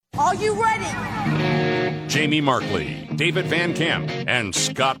Are you ready? Jamie Markley, David Van Camp, and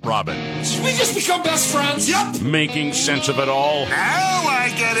Scott Robbins. We just become best friends. Yep. Making sense of it all. Now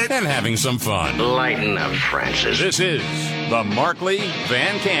I get it. And having some fun. Lighten up, Francis. This is the Markley,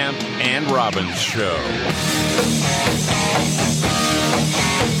 Van Camp, and Robbins Show.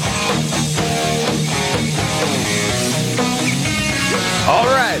 All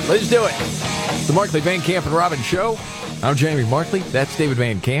right, let's do it. The Markley, Van Camp, and Robbins Show. I'm Jamie Markley. That's David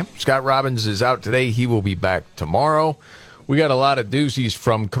Van Camp. Scott Robbins is out today. He will be back tomorrow. We got a lot of doozies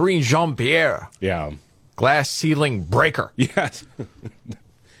from Karine Jean-Pierre. Yeah. Glass ceiling breaker. Yes.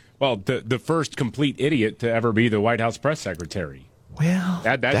 Well, the first complete idiot to ever be the White House press secretary. Well,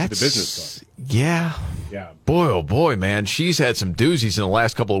 that's the business card. Yeah. Yeah. Boy, oh boy, man. She's had some doozies in the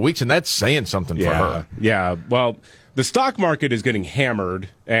last couple of weeks, and that's saying something for her. Yeah. Well, the stock market is getting hammered,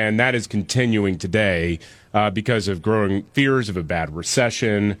 and that is continuing today because of growing fears of a bad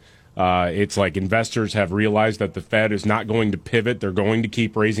recession. It's like investors have realized that the Fed is not going to pivot. They're going to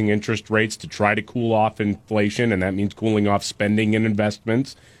keep raising interest rates to try to cool off inflation, and that means cooling off spending and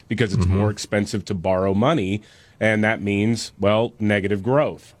investments because it's more expensive to borrow money. And that means, well, negative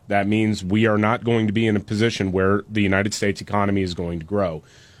growth. That means we are not going to be in a position where the United States economy is going to grow.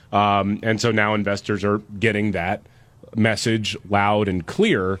 And so now investors are getting that message loud and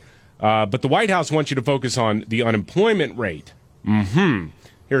clear. But the White House wants you to focus on the unemployment rate.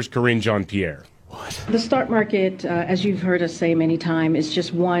 Here's Karine Jean-Pierre. The stock market, as you've heard us say many times, is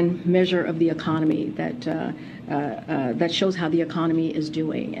just one measure of the economy that shows how the economy is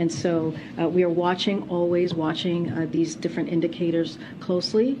doing. And so we are always watching these different indicators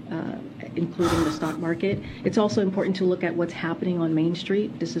closely, including the stock market. It's also important to look at what's happening on Main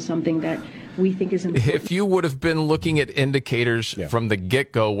Street. This is something that we think is important. If you would have been looking at indicators from the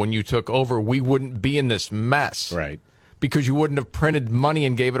get-go when you took over, we wouldn't be in this mess. Right. Because you wouldn't have printed money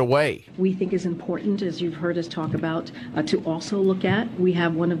and gave it away. We think is important, as you've heard us talk about, to also look at. We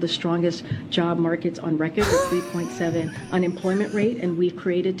have one of the strongest job markets on record with 3.7 unemployment rate, and we've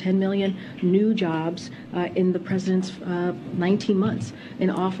created 10 million new jobs in the president's 19 months in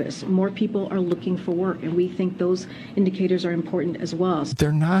office. More people are looking for work, and we think those indicators are important as well.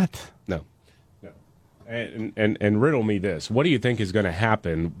 They're not. No. And riddle me this. What do you think is going to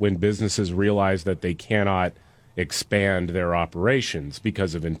happen when businesses realize that they cannot expand their operations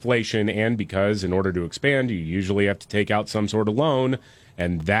because of inflation and because in order to expand, you usually have to take out some sort of loan,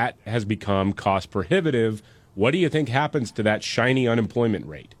 and that has become cost prohibitive? What do you think happens to that shiny unemployment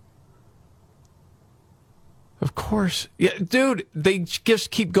rate? Of course. Yeah, dude, they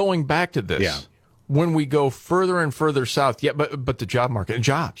just keep going back to this. Yeah. When we go further and further south, but the job market and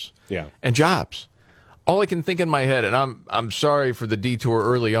jobs. Yeah. And jobs. All I can think in my head, and I'm sorry for the detour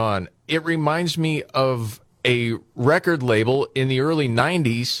early on, it reminds me of a record label in the early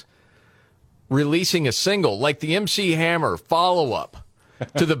 90s releasing a single like the MC Hammer follow-up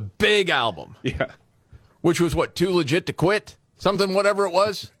to the big album. Yeah. Which was what, Too Legit to Quit? Something, whatever it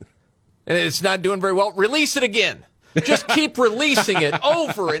was. And it's not doing very well. Release it again. Just keep releasing it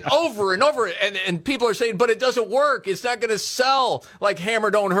over and over and over. And people are saying, but it doesn't work. It's not going to sell like Hammer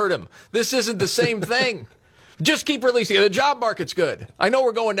Don't Hurt Him. This isn't the same thing. Just keep releasing it. The job market's good. I know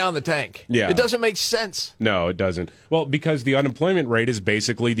we're going down the tank. Yeah. It doesn't make sense. No, it doesn't. Well, because the unemployment rate is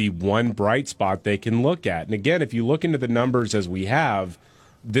basically the one bright spot they can look at. And again, if you look into the numbers as we have,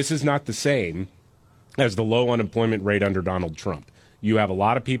 this is not the same as the low unemployment rate under Donald Trump. You have a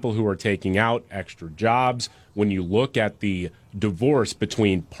lot of people who are taking out extra jobs. When you look at the divorce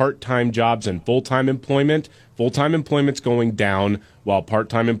between part-time jobs and full-time employment's going down while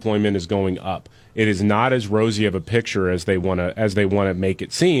part-time employment is going up. It is not as rosy of a picture as they want to make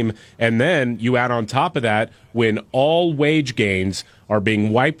it seem. And then you add on top of that, when all wage gains are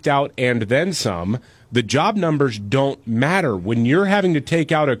being wiped out and then some, the job numbers don't matter. When you're having to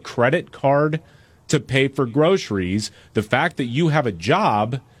take out a credit card to pay for groceries, the fact that you have a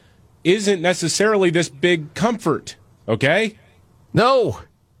job isn't necessarily this big comfort, okay? No.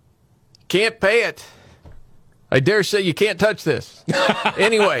 Can't pay it. I dare say you can't touch this.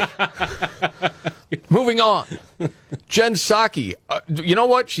 Anyway, moving on. Jen Psaki, you know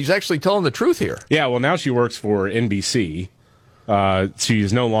what? She's actually telling the truth here. Yeah, well, now she works for NBC. She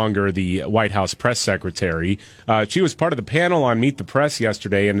is no longer the White House press secretary. She was part of the panel on Meet the Press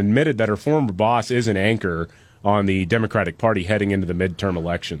yesterday and admitted that her former boss is an anchor on the Democratic Party heading into the midterm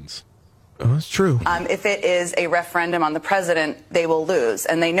elections. Oh, that's true. If it is a referendum on the president, they will lose,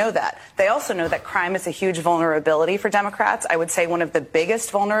 and they know that. They also know that crime is a huge vulnerability for Democrats. I would say one of the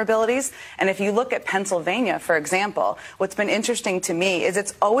biggest vulnerabilities. And if you look at Pennsylvania, for example, what's been interesting to me is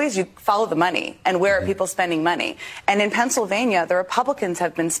it's always you follow the money and where are people spending money. And in Pennsylvania, the Republicans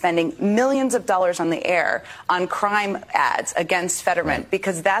have been spending millions of dollars on the air on crime ads against Fetterman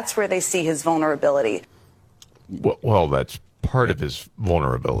because that's where they see his vulnerability. Well, that's part of his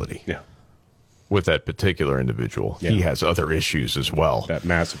vulnerability. Yeah. With that particular individual. Yeah. He has other issues as well. That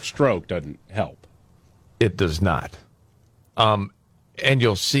massive stroke doesn't help. It does not. And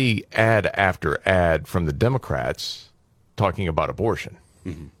you'll see ad after ad from the Democrats talking about abortion.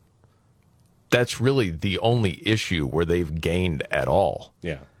 Mm-hmm. That's really the only issue where they've gained at all.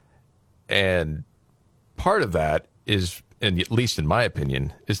 Yeah. And part of that is, and at least in my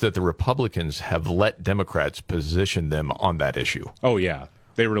opinion, is that the Republicans have let Democrats position them on that issue. Oh, yeah.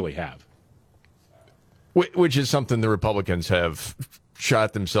 They really have. Which is something the Republicans have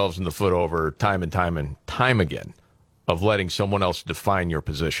shot themselves in the foot over time and time again, of letting someone else define your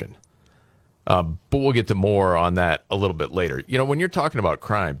position. But we'll get to more on that a little bit later. You know, when you're talking about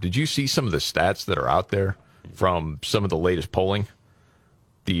crime, did you see some of the stats that are out there from some of the latest polling?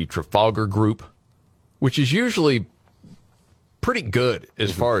 The Trafalgar Group, which is usually pretty good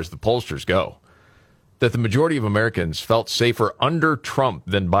as far as the pollsters go, that the majority of Americans felt safer under Trump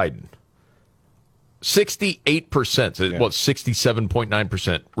than Biden. 68%, well,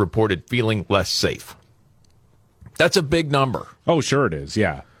 67.9% reported feeling less safe. That's a big number. Oh, sure it is,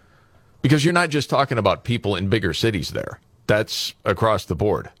 yeah. Because you're not just talking about people in bigger cities there. That's across the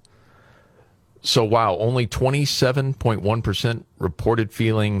board. So, wow, only 27.1% reported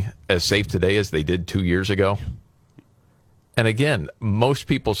feeling as safe today as they did 2 years ago. And again, most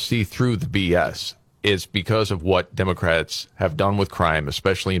people see through the BS. It's because of what Democrats have done with crime,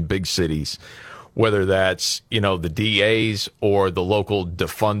 especially in big cities. Whether that's, you know, the DAs or the local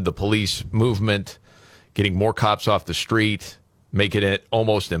defund the police movement, getting more cops off the street, making it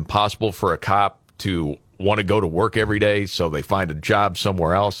almost impossible for a cop to want to go to work every day, so they find a job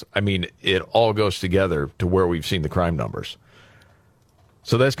somewhere else. I mean, it all goes together to where we've seen the crime numbers.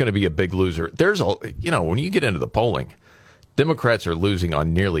 So that's going to be a big loser. There's a, you know, when you get into the polling, Democrats are losing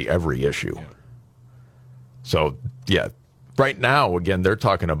on nearly every issue. So, yeah. Right now, again, they're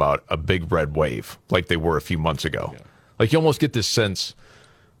talking about a big red wave like they were a few months ago. Yeah. Like you almost get this sense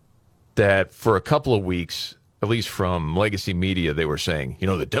that for a couple of weeks, at least from legacy media, they were saying, you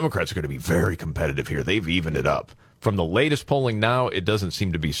know, the Democrats are going to be very competitive here. They've evened it up. From the latest polling now, it doesn't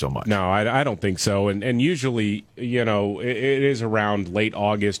seem to be so much. No, I don't think so. And usually, you know, it is around late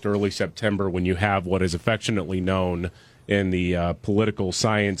August, early September when you have what is affectionately known in the political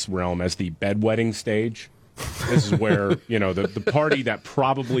science realm as the bedwetting stage. This is where, you know, the party that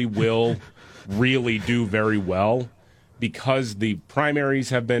probably will really do very well because the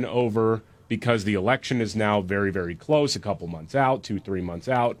primaries have been over, because the election is now very, very close, a couple months out, 2-3 months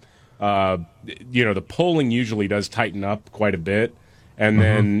out. You know, the polling usually does tighten up quite a bit. And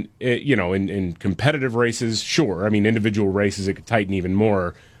then, you know, in competitive races, sure. I mean, individual races, it could tighten even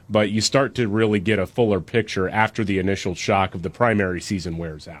more. But you start to really get a fuller picture after the initial shock of the primary season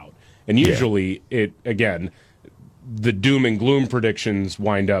wears out. And usually, it again, the doom and gloom predictions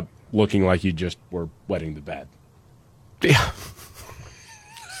wind up looking like you just were wetting the bed. Yeah.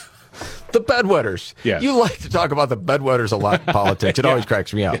 The bedwetters. Yes. You like to talk about the bedwetters a lot in politics. It always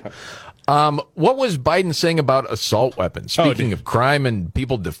cracks me up. Yeah. What was Biden saying about assault weapons? Speaking of crime and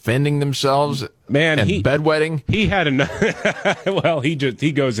people defending themselves, man, and bedwetting. He had well, he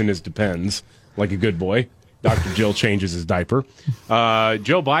goes in his depends like a good boy. Dr. Jill changes his diaper.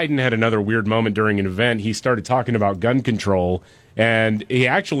 Joe Biden had another weird moment during an event. He started talking about gun control, and he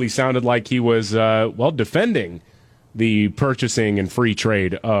actually sounded like he was, defending the purchasing and free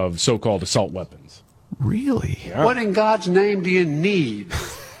trade of so-called assault weapons. Really? Yeah. What in God's name do you need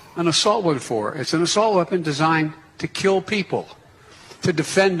an assault weapon for? It's an assault weapon designed to kill people, to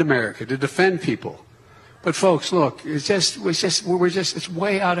defend America, to defend people. But folks, look, it's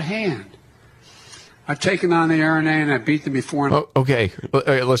way out of hand. I've taken on the RNA and I beat them before. Okay,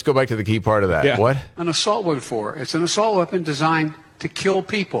 let's go back to the key part of that. Yeah. What? An assault weapon for? It's an assault weapon designed to kill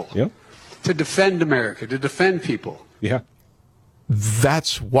people, to defend America, to defend people. Yeah.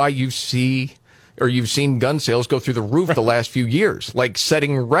 That's why you've seen gun sales go through the roof the last few years, like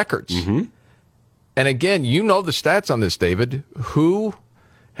setting records. Mm-hmm. And again, you know the stats on this, David. Who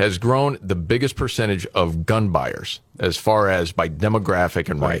has grown the biggest percentage of gun buyers as far as by demographic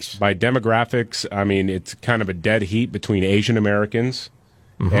and race? By demographics, I mean, it's kind of a dead heat between Asian Americans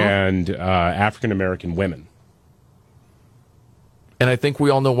and African American women. And I think we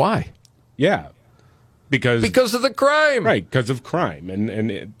all know why. Yeah. Because of the crime. Right, because of crime.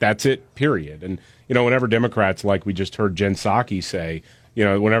 And that's it, period. And, whenever Democrats, like we just heard Jen Psaki say,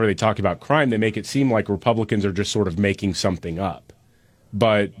 whenever they talk about crime, they make it seem like Republicans are just sort of making something up.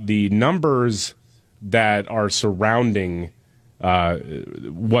 But the numbers that are surrounding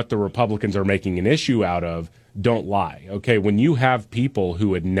what the Republicans are making an issue out of don't lie. Okay, when you have people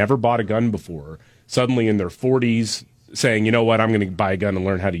who had never bought a gun before suddenly in their 40s saying, you know what, I'm going to buy a gun and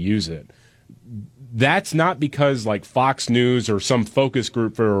learn how to use it, that's not because like Fox News or some focus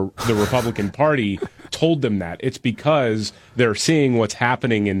group for the Republican Party told them that. It's because they're seeing what's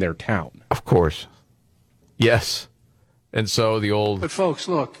happening in their town. Of course. Yes. And so the old... But folks,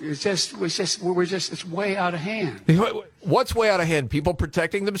 look, it's way out of hand. What's way out of hand? People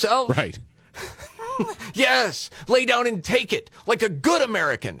protecting themselves? Right. Yes. Lay down and take it like a good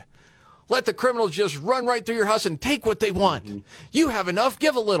American. Let the criminals just run right through your house and take what they want. You have enough,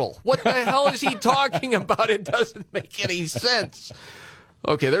 give a little. What the hell is he talking about? It doesn't make any sense.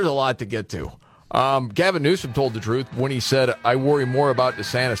 Okay, there's a lot to get to. Gavin Newsom told the truth when he said, I worry more about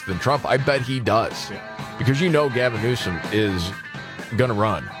DeSantis than Trump. I bet he does. Yeah. Because Gavin Newsom is going to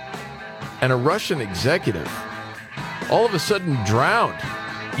run. And a Russian executive all of a sudden drowned.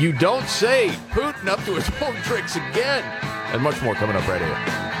 You don't say. Putin up to his old tricks again. And much more coming up right here.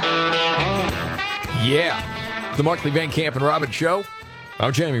 Yeah. The Markley, Van Camp, and Robbins Show.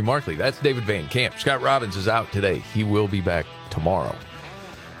 I'm Jamie Markley. That's David Van Camp. Scott Robbins is out today. He will be back tomorrow.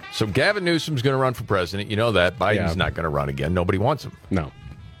 So Gavin Newsom's going to run for president. You know that. Biden's not going to run again. Nobody wants him. No.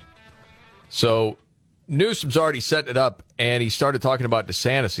 So Newsom's already setting it up, and he started talking about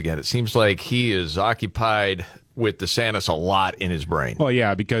DeSantis again. It seems like he is occupied with DeSantis a lot in his brain. Well,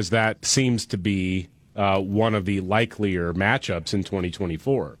 yeah, because that seems to be one of the likelier matchups in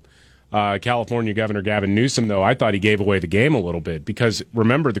 2024. California Governor Gavin Newsom, though, I thought he gave away the game a little bit because,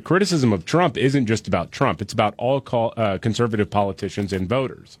 remember, the criticism of Trump isn't just about Trump. It's about all conservative politicians and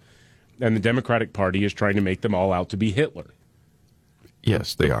voters. And the Democratic Party is trying to make them all out to be Hitler.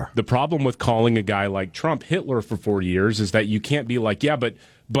 Yes, they are. The problem with calling a guy like Trump Hitler for 4 years is that you can't be like, yeah, but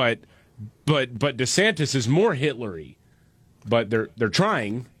DeSantis is more Hitler-y. But they're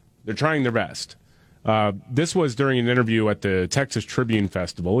trying. They're trying their best. This was during an interview at the Texas Tribune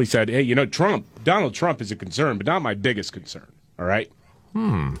Festival. He said, hey, Donald Trump is a concern, but not my biggest concern. All right?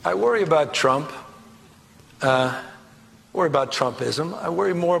 I worry about Trump. Worry about Trumpism. I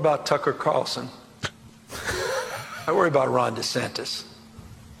worry more about Tucker Carlson. I worry about Ron DeSantis.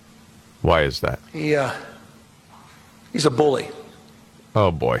 Why is that? He's a bully. Oh,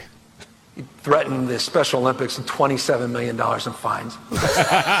 boy. He threatened the Special Olympics and $27 million in fines.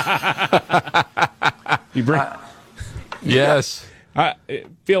 Yes. I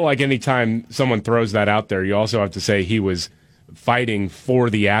feel like anytime someone throws that out there, you also have to say he was fighting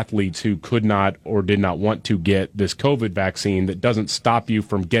for the athletes who could not or did not want to get this COVID vaccine that doesn't stop you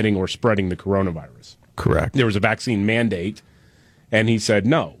from getting or spreading the coronavirus. Correct. There was a vaccine mandate, and he said,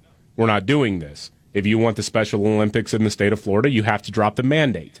 no, we're not doing this. If you want the Special Olympics in the state of Florida, you have to drop the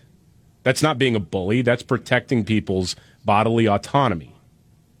mandate. That's not being a bully. That's protecting people's bodily autonomy.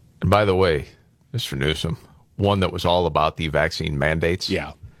 And by the way, Mr. Newsom, one that was all about the vaccine mandates.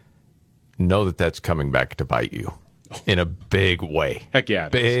 Yeah. Know that that's coming back to bite you in a big way. Heck yeah.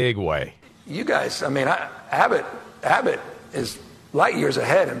 Big way. You guys, Abbott is light years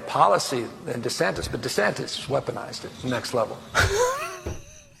ahead in policy than DeSantis, but DeSantis has weaponized it next level.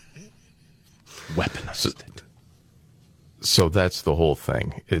 Weaponized it. So that's the whole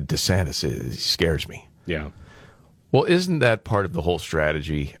thing. DeSantis scares me. Yeah. Well, isn't that part of the whole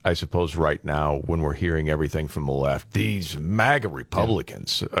strategy, I suppose, right now when we're hearing everything from the left? These MAGA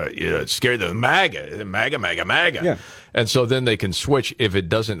Republicans, scare the MAGA. Yeah. And so then they can switch if it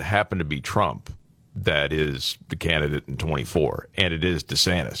doesn't happen to be Trump that is the candidate in 24, and it is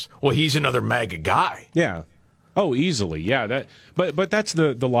DeSantis. Well, he's another MAGA guy. Yeah. Oh, easily, yeah. But that's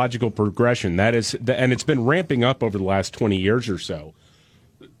the logical progression. That is, and it's been ramping up over the last 20 years or so.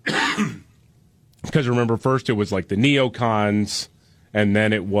 Because remember, first it was like the neocons, and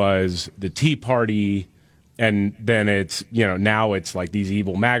then it was the Tea Party, and then it's, now it's like these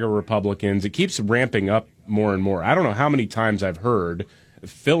evil MAGA Republicans. It keeps ramping up more and more. I don't know how many times I've heard,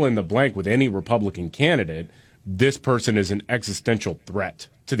 fill in the blank with any Republican candidate, this person is an existential threat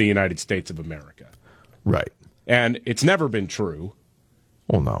to the United States of America. Right. And it's never been true.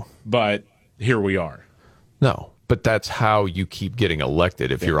 Well, no. But here we are. No. But that's how you keep getting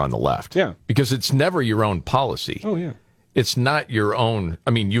elected if you're on the left. Yeah. Because it's never your own policy. Oh, yeah. It's not your own.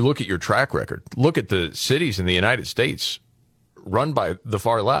 I mean, you look at your track record. Look at the cities in the United States run by the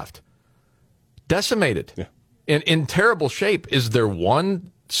far left. Decimated. Yeah. In terrible shape. Is there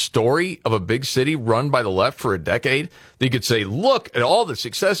one story of a big city run by the left for a decade, that you could say, look at all the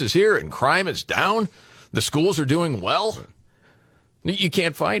successes here and crime is down. The schools are doing well. You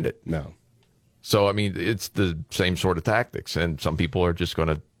can't find it. No. So, I mean, it's the same sort of tactics, and some people are just going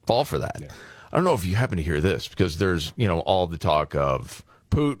to fall for that. Yeah. I don't know if you happen to hear this, because there's, all the talk of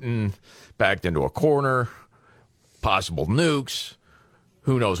Putin backed into a corner, possible nukes,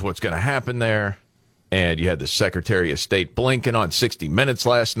 who knows what's going to happen there. And you had the Secretary of State Blinken on 60 Minutes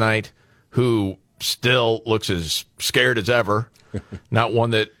last night, who still looks as scared as ever, not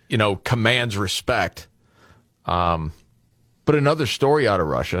one that, commands respect. But another story out of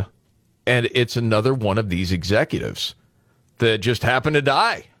Russia, and it's another one of these executives that just happened to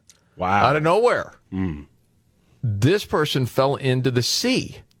die. Wow. Out of nowhere. This person fell into the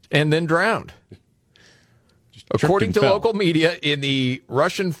sea and then drowned. According to local media in the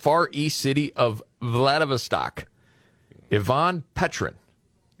Russian Far East city of Vladivostok, Ivan Petrin,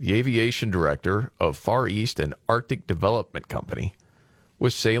 the aviation director of Far East and Arctic Development Company,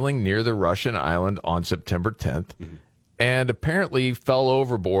 was sailing near the Russian island on September 10th and apparently fell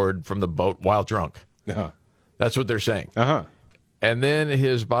overboard from the boat while drunk. Uh-huh. That's what they're saying. Uh-huh. And then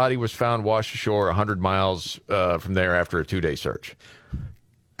his body was found washed ashore 100 miles from there after a 2-day search.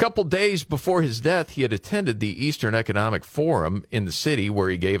 A couple days before his death, he had attended the Eastern Economic Forum in the city, where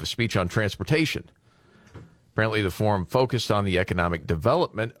he gave a speech on transportation. Apparently, the forum focused on the economic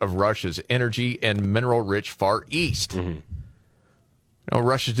development of Russia's energy and mineral-rich Far East.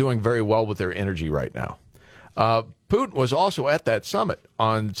 Russia's doing very well with their energy right now. Putin was also at that summit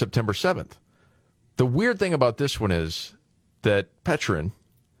on September 7th. The weird thing about this one is that Petrin,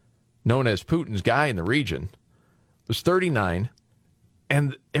 known as Putin's guy in the region, was 39.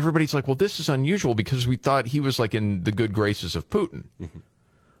 And everybody's like, well, this is unusual because we thought he was like in the good graces of Putin.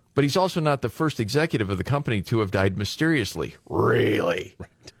 But he's also not the first executive of the company to have died mysteriously. Really? Right.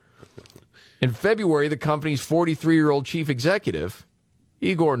 In February, the company's 43-year-old chief executive,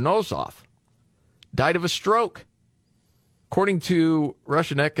 Igor Nosov, died of a stroke. According to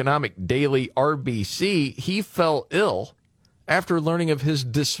Russian economic daily RBC, he fell ill after learning of his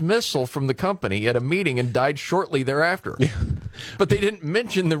dismissal from the company at a meeting and died shortly thereafter. Yeah. But they didn't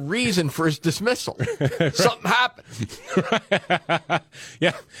mention the reason for his dismissal. Something happened.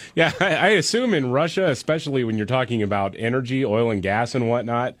 Yeah. I assume in Russia, especially when you're talking about energy, oil and gas and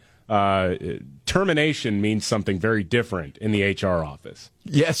whatnot, termination means something very different in the HR office.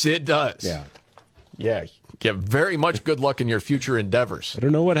 Yes, it does. Yeah. Yeah. Very much good luck in your future endeavors. I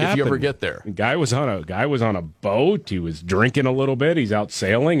don't know what happened. If you ever get there. The guy was on a boat. He was drinking a little bit. He's out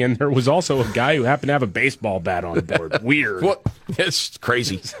sailing, and there was also a guy who happened to have a baseball bat on board. Weird. What? It's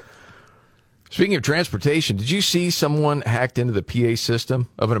crazy. Speaking of transportation, did you see someone hacked into the PA system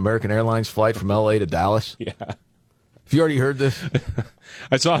of an American Airlines flight from L.A. to Dallas? Yeah. Have you already heard this?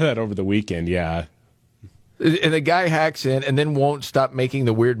 I saw that over the weekend, yeah. And the guy hacks in and then won't stop making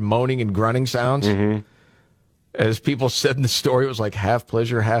the weird moaning and grunting sounds. Mm-hmm. As people said in the story, it was like half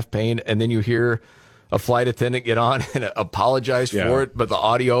pleasure, half pain. And then you hear a flight attendant get on and apologize for it, but the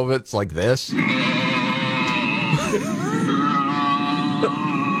audio of it's like this. Ladies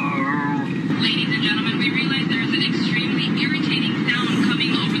and gentlemen, we realize there's an extremely irritating sound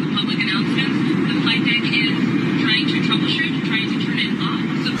coming over the public announcements. The flight deck is trying to troubleshoot, trying to turn it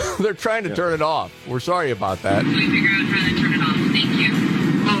off. So they're trying to turn it off. We're sorry about that. So we figure out how to turn it off. Thank you.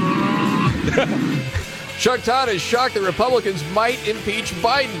 Chuck Todd is shocked that Republicans might impeach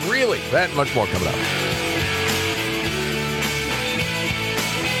Biden. Really? That and much more coming up.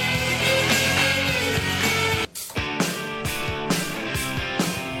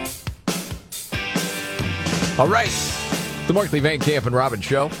 All right. The Markley, Van Camp, and Robbins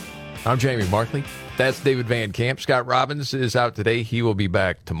Show. I'm Jamie Markley. That's David Van Camp. Scott Robbins is out today. He will be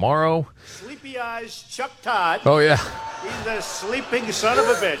back tomorrow. Sleepy eyes Chuck Todd. Oh, yeah. He's a sleeping son of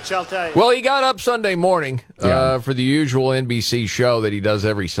a bitch, I'll tell you. Well, he got up Sunday morning for the usual NBC show that he does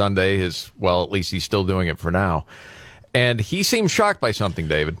every Sunday. At least he's still doing it for now. And he seemed shocked by something,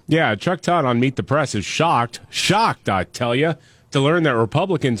 David. Yeah, Chuck Todd on Meet the Press is shocked, I tell you, to learn that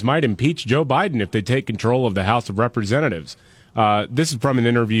Republicans might impeach Joe Biden if they take control of the House of Representatives. This is from an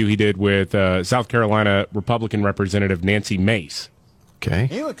interview he did with South Carolina Republican Representative Nancy Mace. Okay.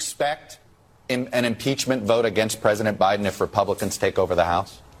 Do you expect an impeachment vote against President Biden if Republicans take over the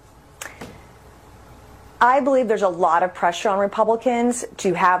House? I believe there's a lot of pressure on Republicans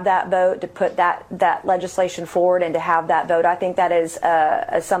to have that vote, to put that legislation forward and to have that vote. I think that is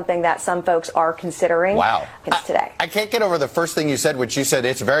something that some folks are considering. Wow. Today. I can't get over the first thing you said, which you said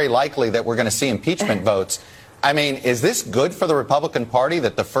it's very likely that we're going to see impeachment votes. I mean, is this good for the Republican Party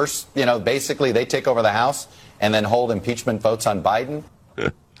that the first, basically they take over the House and then hold impeachment votes on Biden?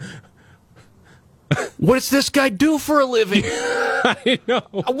 What does this guy do for a living? I know.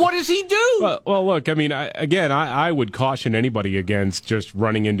 What does he do? Well, look, I mean, I would caution anybody against just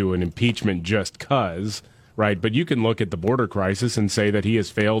running into an impeachment just 'cause, right? But you can look at the border crisis and say that he has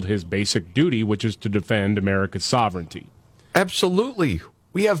failed his basic duty, which is to defend America's sovereignty. Absolutely.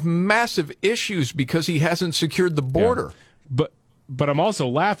 We have massive issues because he hasn't secured the border. Yeah. But I'm also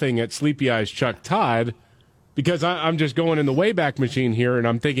laughing at Sleepy Eyes Chuck Todd because I'm just going in the Wayback Machine here, and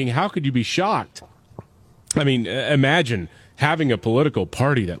I'm thinking, how could you be shocked? I mean, imagine having a political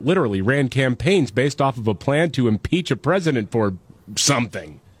party that literally ran campaigns based off of a plan to impeach a president for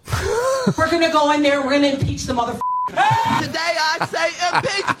something. We're going to go in there, we're going to impeach the motherfucker. Today I say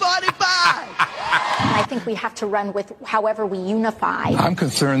impeach 45. I think we have to run with however we unify. I'm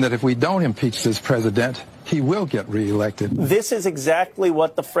concerned that if we don't impeach this president, he will get reelected. This is exactly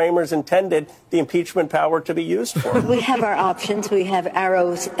what the framers intended the impeachment power to be used for. We have our options. We have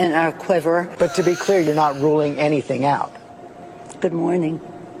arrows in our quiver. But to be clear, you're not ruling anything out. Good morning.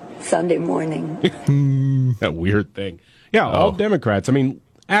 Sunday morning. That weird thing. Yeah, all Democrats, I mean,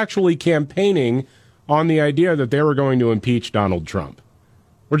 actually campaigning on the idea that they were going to impeach Donald Trump.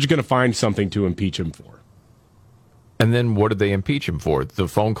 We're just going to find something to impeach him for. And then what did they impeach him for? The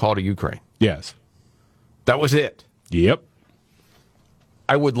phone call to Ukraine. Yes. That was it. Yep.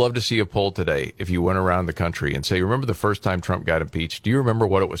 I would love to see a poll today if you went around the country and say, remember the first time Trump got impeached? Do you remember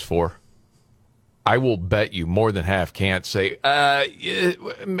what it was for? I will bet you more than half can't say,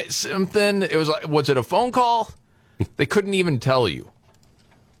 something. It was it a phone call? They couldn't even tell you.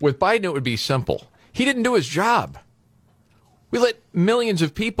 With Biden, it would be simple. He didn't do his job. We let millions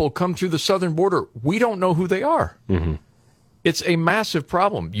of people come through the southern border. We don't know who they are. Mm-hmm. It's a massive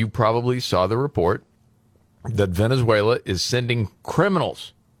problem. You probably saw the report that Venezuela is sending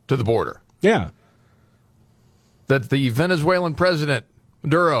criminals to the border. Yeah. That the Venezuelan president,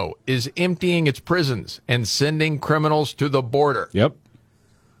 Maduro, is emptying its prisons and sending criminals to the border. Yep.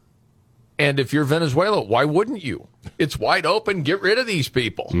 And if you're Venezuela, why wouldn't you? It's wide open. Get rid of these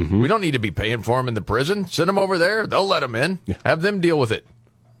people. Mm-hmm. We don't need to be paying for them in the prison. Send them over there. They'll let them in. Yeah. Have them deal with it.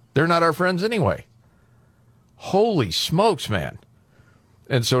 They're not our friends anyway. Holy smokes, man.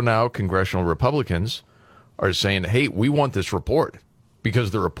 And so now congressional Republicans are saying, hey, we want this report because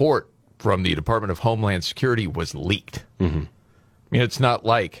the report from the Department of Homeland Security was leaked. Mm-hmm. I mean, it's not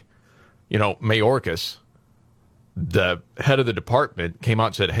like, Mayorkas, the head of the department, came out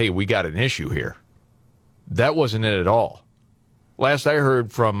and said, hey, we got an issue here. That wasn't it at all. Last I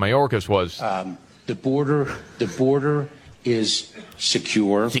heard from Mayorkas was... The border is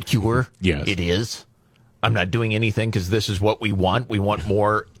secure. Secure? Yes. It is. I'm not doing anything because this is what we want. We want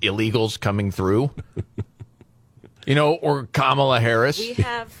more illegals coming through. Or Kamala Harris. We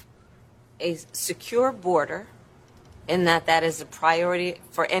have a secure border in that is a priority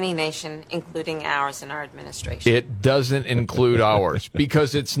for any nation, including ours and our administration. It doesn't include ours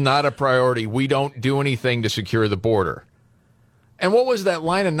because it's not a priority. We don't do anything to secure the border. And what was that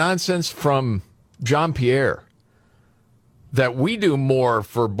line of nonsense from Jean Pierre? That we do more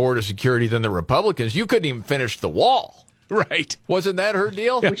for border security than the Republicans. You couldn't even finish the wall. Right. Wasn't that her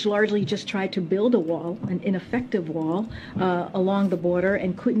deal? Which largely just tried to build a wall, an ineffective wall, along the border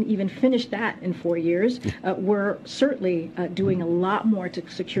and couldn't even finish that in 4 years. We're certainly doing a lot more to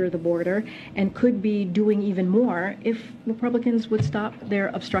secure the border and could be doing even more if Republicans would stop their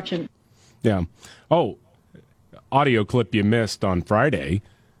obstruction. Yeah. Oh, audio clip you missed on Friday.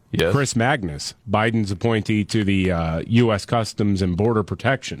 Yes. Chris Magnus, Biden's appointee to the U.S. Customs and Border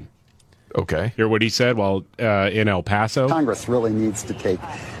Protection. Okay. Hear what he said while in El Paso? Congress really needs to take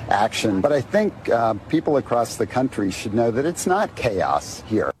action. But I think people across the country should know that it's not chaos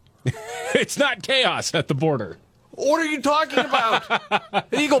here. It's not chaos at the border. What are you talking about?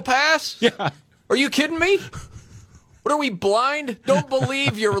 Eagle Pass? Yeah. Are you kidding me? What are we, blind? Don't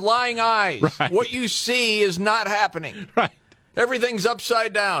believe your lying eyes. Right. What you see is not happening. Right. Everything's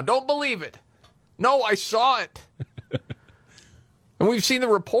upside down. Don't believe it. No, I saw it. And we've seen the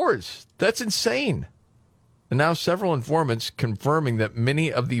reports. That's insane. And now several informants confirming that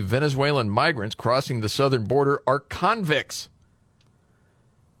many of the Venezuelan migrants crossing the southern border are convicts.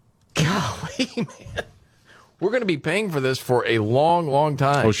 Golly, man. We're going to be paying for this for a long, long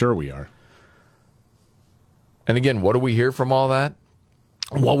time. Oh, sure we are. And again, what do we hear from all that?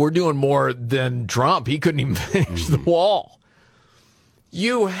 Well, we're doing more than Trump. He couldn't even finish the wall.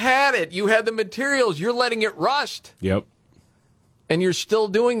 You had it. You had the materials. You're letting it rust. Yep. And you're still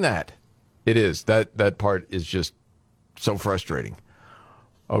doing that. It is. That part is just so frustrating.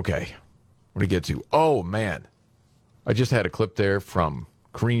 Okay. What do you get to? Oh, man. I just had a clip there from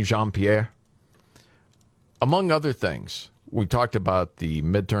Karine Jean-Pierre. Among other things, we talked about the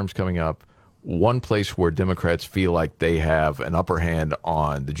midterms coming up. One place where Democrats feel like they have an upper hand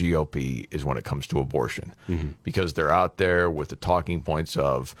on the GOP is when it comes to abortion, because they're out there with the talking points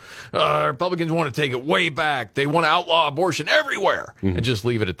of Republicans want to take it way back. They want to outlaw abortion everywhere and just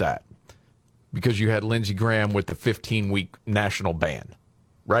leave it at that. Because you had Lindsey Graham with the 15-week national ban,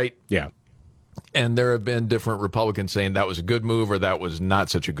 right? Yeah. And there have been different Republicans saying that was a good move or that was not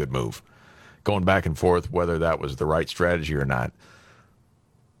such a good move, going back and forth whether that was the right strategy or not.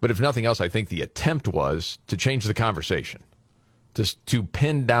 But if nothing else, I think the attempt was to change the conversation, to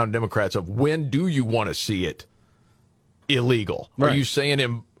pin down Democrats of when do you want to see it illegal? Right. Are you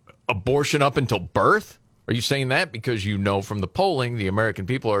saying abortion up until birth? Are you saying that because you know from the polling the American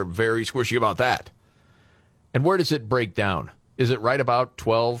people are very squishy about that? And where does it break down? Is it right about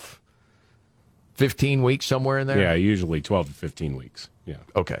 12, 15 weeks, somewhere in there? Yeah, usually 12 to 15 weeks. Yeah.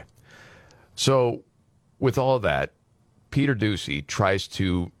 Okay. So with all of that, Peter Doocy tries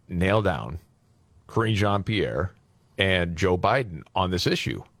to nail down Karine Jean-Pierre and Joe Biden on this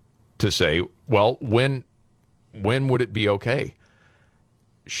issue to say, well, when would it be okay?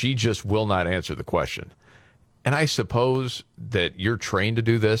 She just will not answer the question. And I suppose that you're trained to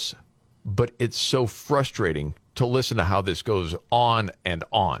do this, but it's so frustrating to listen to how this goes on and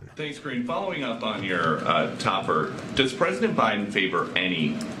on. Thanks, Karine. Following up on your topper, does President Biden favor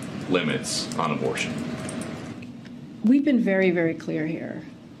any limits on abortion? We've been very, very clear here.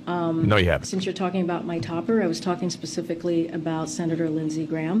 No, you haven't. Since you're talking about my topper, I was talking specifically about Senator Lindsey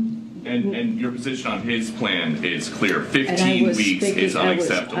Graham. And your position on his plan is clear. 15 weeks is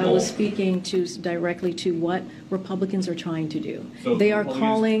unacceptable. I was speaking directly to what Republicans are trying to do. So they are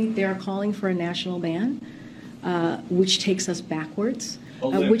calling for a national ban, which takes us backwards.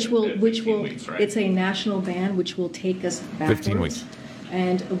 Which will weeks, right? It's a national ban which will take us backwards. 15 weeks.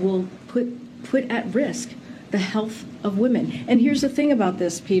 And will put at risk the health of women. And here's the thing about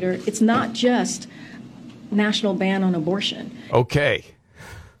this, Peter. It's not just national ban on abortion. Okay.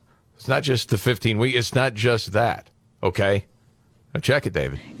 It's not just the 15 weeks. It's not just that. Okay. Now check it,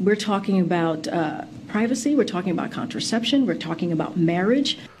 David. We're talking about privacy. We're talking about contraception. We're talking about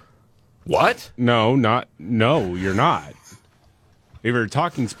marriage. What? No, you're not. If you're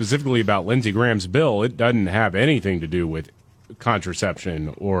talking specifically about Lindsey Graham's bill, it doesn't have anything to do with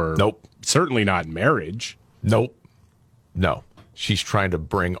contraception or certainly not marriage. Nope. No. She's trying to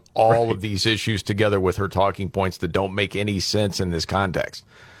bring all of these issues together with her talking points that don't make any sense in this context.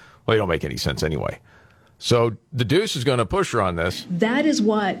 Well, they don't make any sense anyway. So the Deuce is going to push her on this. That is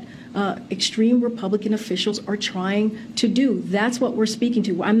what extreme Republican officials are trying to do. That's what we're speaking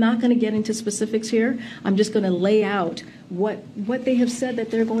to. I'm not going to get into specifics here. I'm just going to lay out what they have said that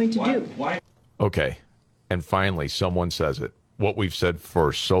they're going to do. Okay. And finally, someone says it. What we've said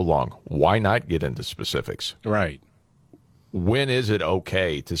for so long. Why not get into specifics? Right. When is it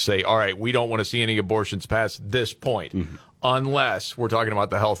okay to say, all right, we don't want to see any abortions past this point, unless we're talking about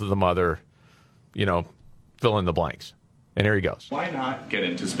the health of the mother, fill in the blanks. And here he goes. Why not get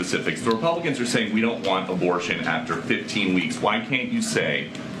into specifics? The Republicans are saying we don't want abortion after 15 weeks. Why can't you say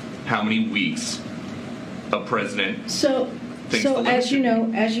how many weeks a president thinks the limit as you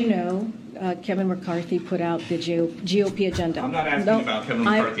should be? know, Kevin McCarthy put out the GOP agenda. I'm not asking about Kevin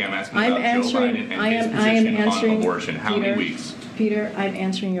McCarthy. I'm asking about Joe Biden and his position on abortion. How many weeks? Peter, I'm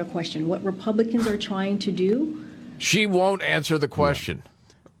answering your question. What Republicans are trying to do? She won't answer the question.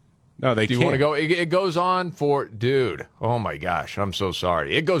 No, they can't. Do you want to go? It goes on for, dude, oh my gosh, I'm so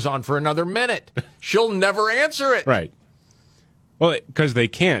sorry. It goes on for another minute. She'll never answer it. Right. Well, because they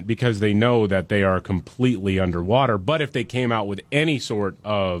can't, because they know that they are completely underwater. But if they came out with any sort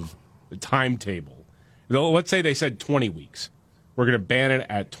of timetable, let's say they said 20 weeks, we're going to ban it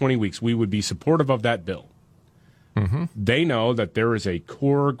at 20 weeks, we would be supportive of that bill. They know that there is a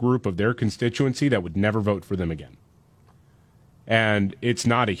core group of their constituency that would never vote for them again. And it's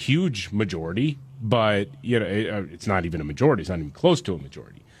not a huge majority, but it's not even a majority. It's not even close to a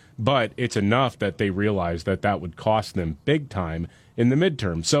majority. But it's enough that they realize that would cost them big time in the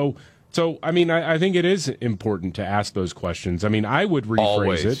midterm. So I mean, I think it is important to ask those questions. I mean, I would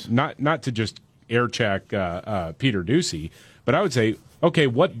rephrase it, not to just air check Peter Doocy, but I would say, okay,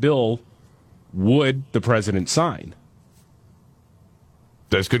 what bill would the president sign?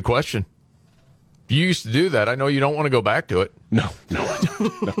 That's a good question. You used to do that. I know you don't want to go back to it. No, I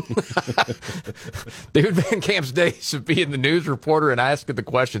don't. No. David Van Camp's days of being the news reporter and asking the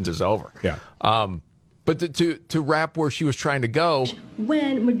questions is over. Yeah. But But to wrap where she was trying to go.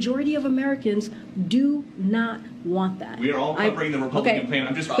 When majority of Americans do not want that. We are all covering the Republican plan.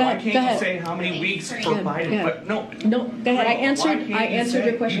 I'm just, why can't you say how many weeks for Biden? But no, go ahead. I answered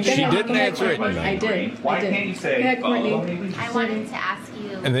your question. She didn't answer it. I did. Why can't you say? Go ahead, Courtney. I wanted to ask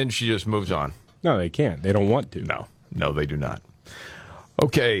you. And then she just moves on. No, they can't. They don't want to. No, they do not.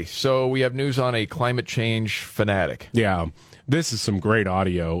 Okay, so we have news on a climate change fanatic. Yeah, this is some great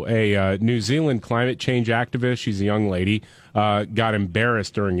audio. A New Zealand climate change activist, she's a young lady, got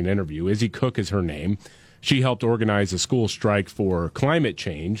embarrassed during an interview. Izzy Cook is her name. She helped organize a school strike for climate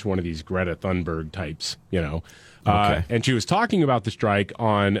change, one of these Greta Thunberg types, Okay. And she was talking about the strike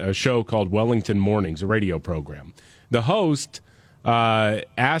on a show called Wellington Mornings, a radio program. The host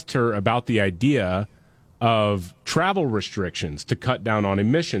asked her about the idea of travel restrictions to cut down on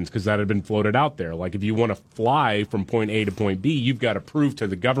emissions, because that had been floated out there. Like, if you want to fly from point A to point B, you've got to prove to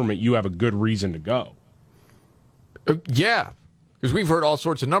the government you have a good reason to go. Yeah, because we've heard all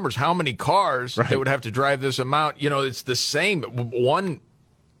sorts of numbers. How many cars they would have to drive this amount? It's the same. One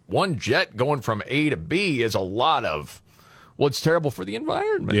jet going from A to B is a lot of, well, it's terrible for the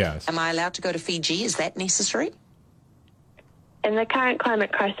environment. Yes. Am I allowed to go to Fiji? Is that necessary? In the current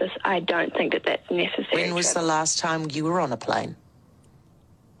climate crisis, I don't think that that's necessary. When was the last time you were on a plane?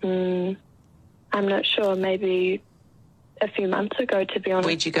 I'm not sure. Maybe a few months ago, to be honest.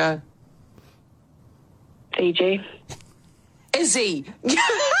 Where'd you go? Fiji. Izzy!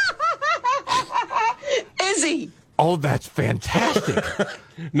 Izzy! Oh, that's fantastic.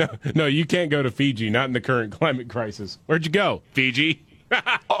 No, you can't go to Fiji, not in the current climate crisis. Where'd you go? Fiji?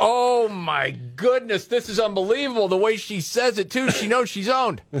 Oh, my goodness. This is unbelievable. The way she says it, too. She knows she's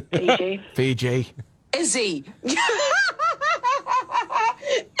owned. Fiji. Fiji. Izzy.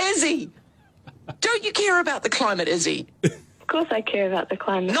 Izzy. Don't you care about the climate, Izzy? Of course I care about the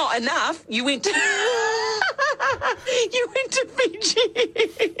climate. Not enough. You went to... You went to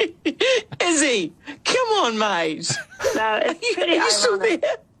Fiji. Izzy, come on, mate. No, it's pretty ironic.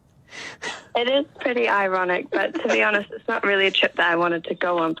 It is pretty ironic, but to be honest, it's not really a trip that I wanted to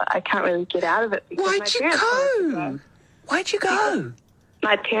go on, but I can't really get out of it. Why'd you go? Why'd you go?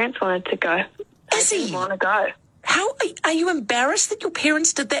 My parents wanted to go. Izzy, I didn't want to go. How are you embarrassed that your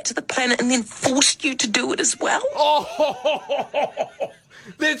parents did that to the planet and then forced you to do it as well? Oh,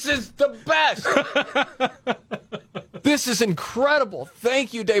 this is the best. This is incredible.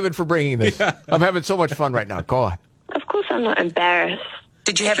 Thank you, David, for bringing this. Yeah. I'm having so much fun right now. Go on. Of course I'm not embarrassed.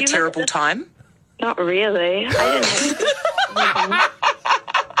 Did you have a terrible time? Not really. I didn't.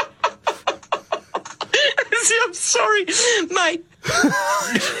 See, I'm sorry, mate.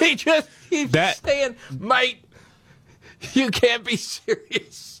 He just keeps saying, mate, you can't be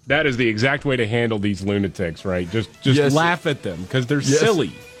serious. That is the exact way to handle these lunatics, right? Just laugh at them because they're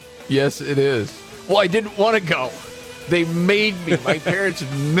silly. Yes, it is. Well, I didn't want to go. They made me. My parents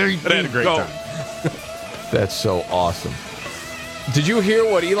made me had a great go. time. That's so awesome. Did you hear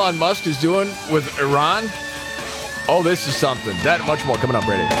what Elon Musk is doing with Iran? Oh, this is something. That and much more coming up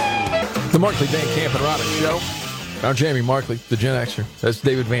right here. The Markley, Van Camp, and Robbins Show. I'm Jamie Markley, the Gen Xer. That's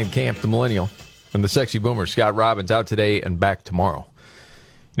David Van Camp, the Millennial. And the Sexy Boomer, Scott Robbins, out today and back tomorrow.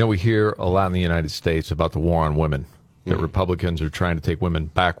 We hear a lot in the United States about the war on women, that Republicans are trying to take women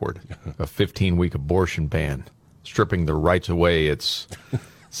backward. A 15-week abortion ban, stripping their rights away. It's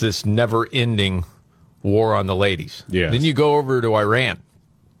this never-ending war on the ladies. Yes. Then you go over to Iran,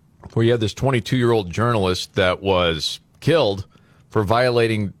 where you have this 22-year-old journalist that was killed for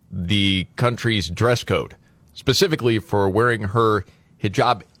violating the country's dress code, specifically for wearing her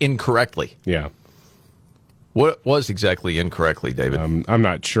hijab incorrectly. Yeah. What was exactly incorrectly, David? I'm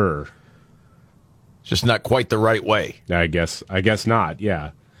not sure. Just not quite the right way. I guess not.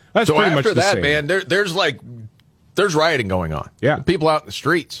 Yeah. That's so pretty after much the that, same. man, there's rioting going on. Yeah. People out in the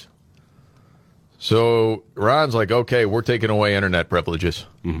streets. So Iran's like, okay, we're taking away internet privileges.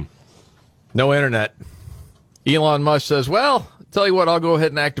 Mm-hmm. No internet. Elon Musk says, well, tell you what, I'll go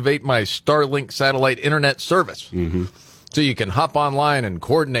ahead and activate my Starlink satellite internet service. Mm-hmm. So you can hop online and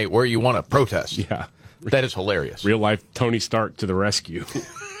coordinate where you want to protest. Yeah. That is hilarious. Real life Tony Stark to the rescue.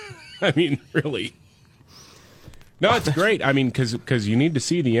 I mean, really. No, it's great. I mean, because you need to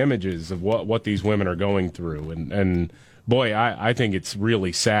see the images of what these women are going through. And boy, I think it's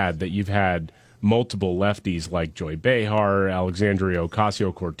really sad that you've had multiple lefties like Joy Behar, Alexandria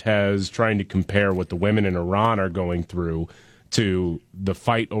Ocasio-Cortez, trying to compare what the women in Iran are going through to the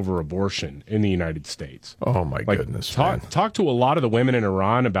fight over abortion in the United States. Oh, my goodness. Talk to a lot of the women in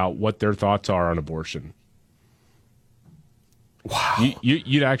Iran about what their thoughts are on abortion. Wow.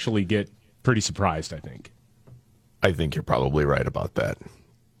 You'd actually get pretty surprised, I think. I think you're probably right about that.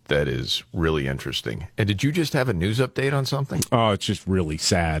 that is really interesting. And did you just have a news update on something? Oh, it's just really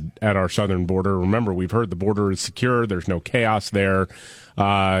sad at our southern border. Remember, we've heard the border is secure. There's no chaos there.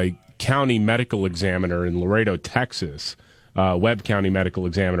 County medical examiner in Laredo, Texas, Webb County Medical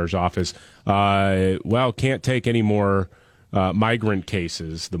Examiner's office, can't take any more migrant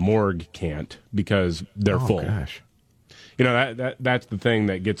cases. The morgue can't because they're full. Gosh. You know, that's the thing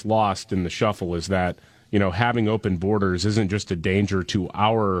that gets lost in the shuffle is that, you know, having open borders isn't just a danger to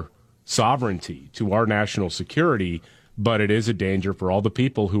our sovereignty, to our national security, but it is a danger for all the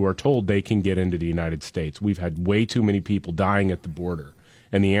people who are told they can get into the United States. We've had way too many people dying at the border.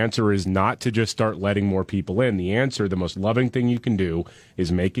 And the answer is not to just start letting more people in. The answer, the most loving thing you can do, is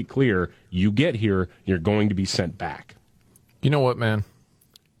make it clear you get here, you're going to be sent back. You know what, man?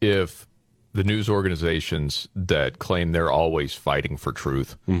 If the news organizations that claim they're always fighting for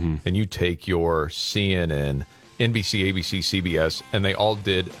truth, and you take your CNN, NBC, ABC, CBS, and they all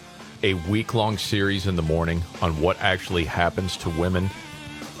did a week-long series in the morning on what actually happens to women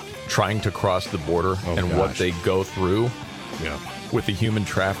trying to cross the border what they go through with the human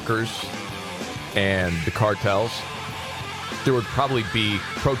traffickers and the cartels, there would probably be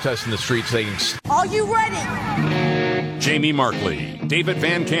protests in the streets saying, Are you ready? Jamie Markley, David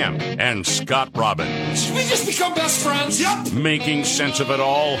Van Camp, and Scott Robbins. Did we just become best friends? Yep. Making sense of it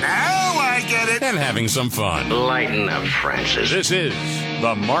all. Now I get it. And having some fun. Lighten up, Francis. This is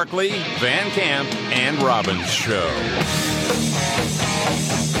the Markley, Van Camp, and Robbins Show.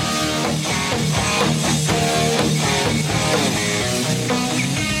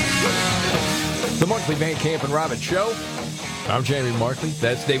 The Markley, Van Camp, and Robbins Show. I'm Jamie Markley.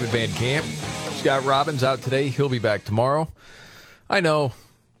 That's David Van Camp. Scott Robbins out today. He'll be back tomorrow. I know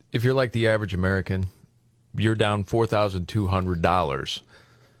if you're like the average American, you're down $4,200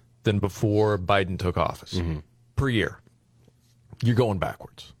 than before Biden took office per year. You're going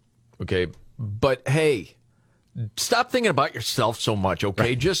backwards. Okay. But hey, stop thinking about yourself so much,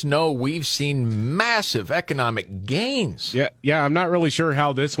 okay? Just know we've seen massive economic gains. Yeah, I'm not really sure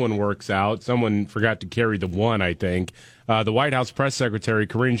how this one works out. Someone forgot to carry the one, I think. The White House press secretary,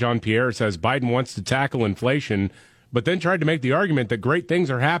 Karine Jean-Pierre, says Biden wants to tackle inflation, but then tried to make the argument that great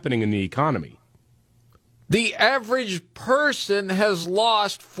things are happening in the economy. The average person has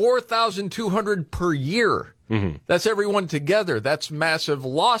lost $4,200 per year. That's everyone together. That's massive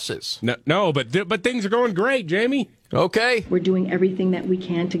losses. No, but things are going great, Jamie. Okay. We're doing everything that we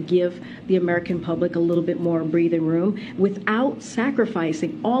can to give the American public a little bit more breathing room without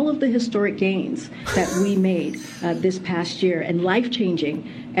sacrificing all of the historic gains that we made this past year and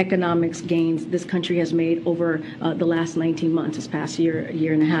life-changing economics gains this country has made over the last 19 months, this past year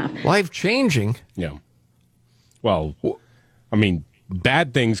and a half. Life-changing? Yeah. Well, I mean,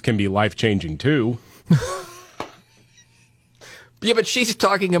 bad things can be life-changing, too. Yeah, but she's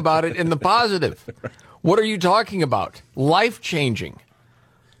talking about it in the positive. What are you talking about? Life-changing.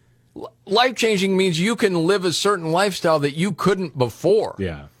 Life-changing means you can live a certain lifestyle that you couldn't before.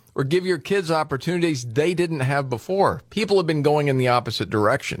 Yeah. Or give your kids opportunities they didn't have before. People have been going in the opposite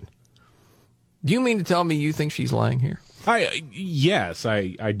direction. Do you mean to tell me you think she's lying here? Yes,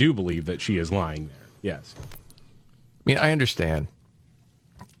 I do believe that she is lying there. Yes. I mean, I understand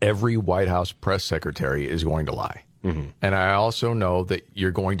every White House press secretary is going to lie. And I also know that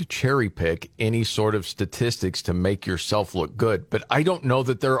you're going to cherry pick any sort of statistics to make yourself look good. But I don't know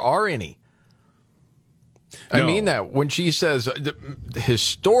that there are any. I mean that when she says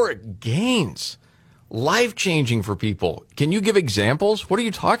historic gains, life-changing for people. Can you give examples? What are you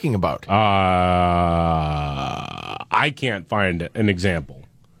talking about? I can't find an example.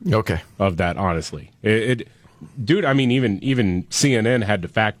 Okay. Of that, honestly. Dude, I mean, even CNN had to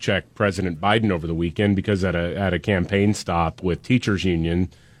fact check President Biden over the weekend because at a campaign stop with a teachers union,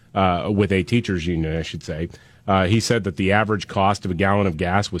 I should say, he said that the average cost of a gallon of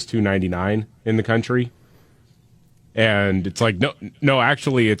gas was $2.99 in the country, and it's like no,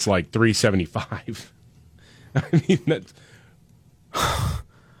 actually, it's like $3.75. I mean, that's.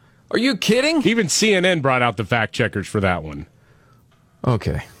 Are you kidding? Even CNN brought out the fact checkers for that one.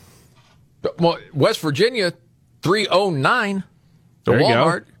 Okay. Well, West Virginia. $3.09 to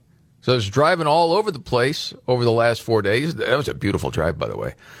Walmart. So it's driving all over the place over the last 4 days. That was a beautiful drive, by the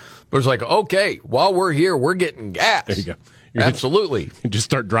way. But it's like, okay, while we're here, we're getting gas. There you go. Absolutely. Just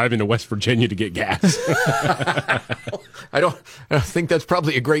start driving to West Virginia to get gas. I don't think that's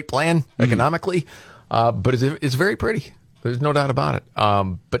probably a great plan economically, but it's very pretty. There's no doubt about it.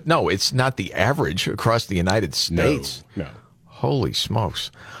 But no, it's not the average across the United States. No. Holy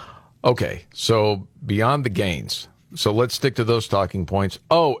smokes. Okay, so beyond the gains. So let's stick to those talking points.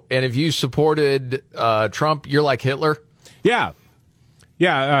 Oh, and if you supported Trump, you're like Hitler? Yeah.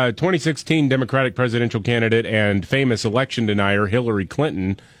 Yeah, 2016 Democratic presidential candidate and famous election denier Hillary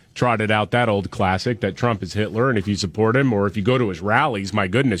Clinton trotted out that old classic that Trump is Hitler, and if you support him or if you go to his rallies, my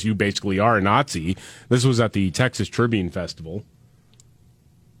goodness, you basically are a Nazi. This was at the Texas Tribune Festival.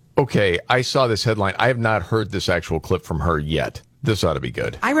 Okay, I saw this headline. I have not heard this actual clip from her yet. This ought to be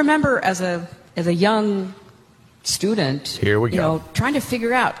good. I remember as a young student, here we go, trying to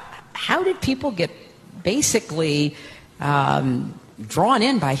figure out how did people get basically drawn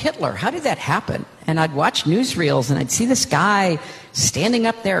in by Hitler. How did that happen? And I'd watch newsreels and I'd see this guy standing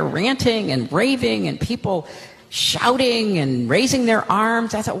up there ranting and raving and people shouting and raising their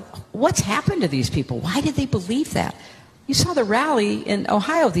arms. I thought, what's happened to these people? Why did they believe that? You saw the rally in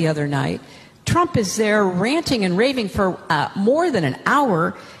Ohio the other night. Trump is there ranting and raving for more than an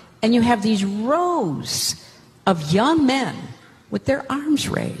hour, and you have these rows of young men with their arms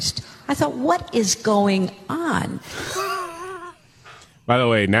raised. I thought, what is going on? By the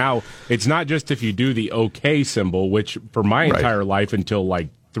way, now it's not just if you do the OK symbol, which for my entire life until like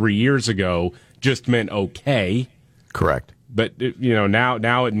 3 years ago just meant OK. Correct. But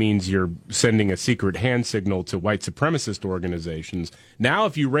now it means you're sending a secret hand signal to white supremacist organizations. Now,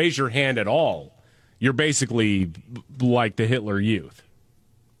 if you raise your hand at all, you're basically like the Hitler Youth.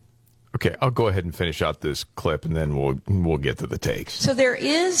 Okay, I'll go ahead and finish out this clip, and then we'll get to the takes. So there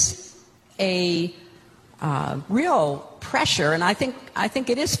is a real pressure, and I think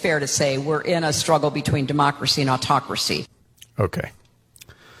it is fair to say we're in a struggle between democracy and autocracy. Okay.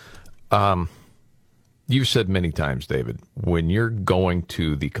 You've said many times, David, when you're going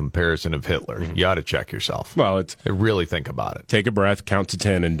to the comparison of Hitler, you ought to check yourself. Well, really think about it. Take a breath, count to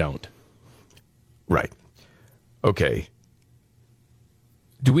 10, and don't. Right. Okay.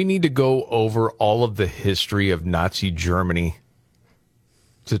 Do we need to go over all of the history of Nazi Germany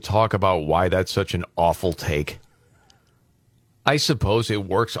to talk about why that's such an awful take? I suppose it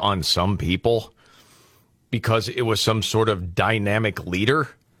works on some people because it was some sort of dynamic leader,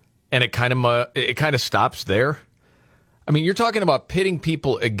 and it kind of stops there. I mean, you're talking about pitting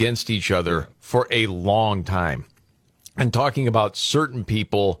people against each other for a long time and talking about certain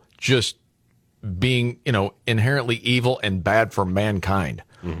people just being, inherently evil and bad for mankind.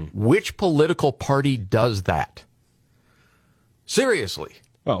 Mm-hmm. Which political party does that? Seriously.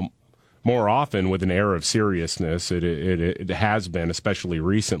 Well, more often with an air of seriousness, it has been, especially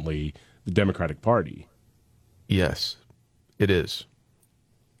recently, the Democratic Party. Yes, it is.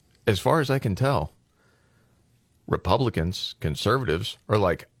 As far as I can tell, Republicans, conservatives are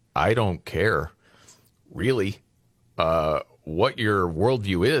like, I don't care really what your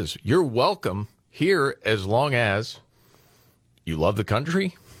worldview is. You're welcome here as long as you love the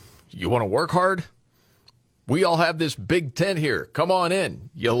country, you want to work hard. We all have this big tent here. Come on in.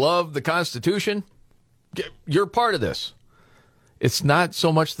 You love the Constitution? You're part of this. It's not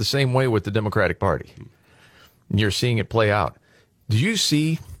so much the same way with the Democratic Party. You're seeing it play out. Do you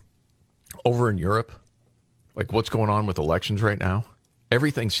see over in Europe, like what's going on with elections right now?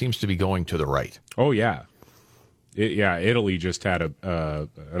 Everything seems to be going to the right. Oh, yeah. Italy just had an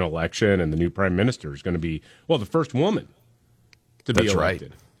election, and the new prime minister is going to be, the first woman to be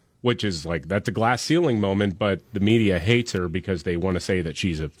elected. Right. Which is that's a glass ceiling moment, but the media hates her because they want to say that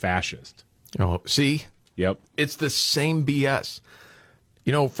she's a fascist. Oh, see? Yep. It's the same BS.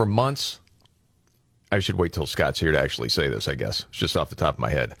 For months, I should wait till Scott's here to actually say this, I guess. It's just off the top of my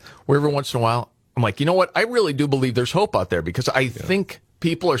head. Where every once in a while, I'm like, you know what? I really do believe there's hope out there because I think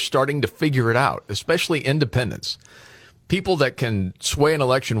people are starting to figure it out, especially independents. People that can sway an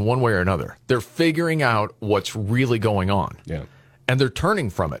election one way or another. They're figuring out what's really going on. Yeah. And they're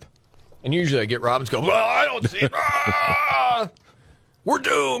turning from it. And usually I get Robbins go, well, I don't see it. We're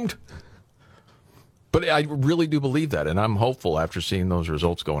doomed. But I really do believe that, and I'm hopeful after seeing those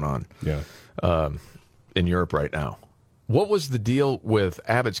results going on in Europe right now. What was the deal with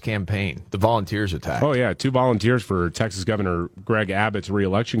Abbott's campaign, the volunteers attack? Oh, yeah. 2 volunteers for Texas Governor Greg Abbott's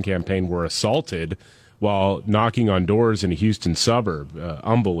re-election campaign were assaulted while knocking on doors in a Houston suburb.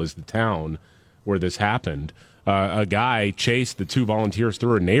 Humble is the town where this happened. A guy chased the 2 volunteers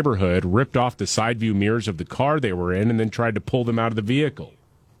through a neighborhood, ripped off the side view mirrors of the car they were in, and then tried to pull them out of the vehicle.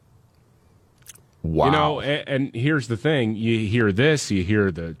 Wow. And here's the thing. You hear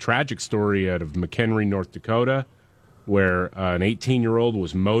the tragic story out of McHenry, North Dakota, where an 18-year-old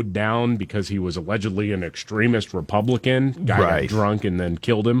was mowed down because he was allegedly an extremist Republican. Guy got drunk and then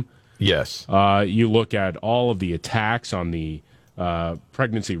killed him. Yes. You look at all of the attacks on the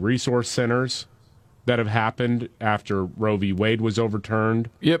pregnancy resource centers that have happened after Roe v. Wade was overturned.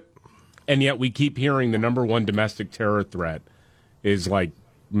 Yep. And yet we keep hearing the number one domestic terror threat is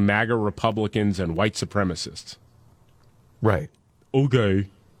MAGA Republicans and white supremacists. Right. okay,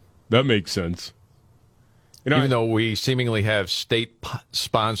 that makes sense. Even though we seemingly have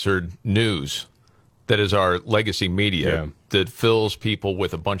state-sponsored news that is our legacy media that fills people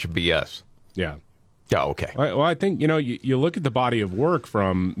with a bunch of BS. Yeah. Yeah, okay. Well, I think, you look at the body of work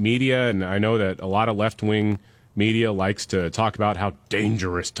from media, and I know that a lot of left-wing media likes to talk about how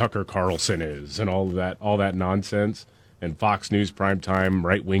dangerous Tucker Carlson is and all that nonsense. And Fox News primetime,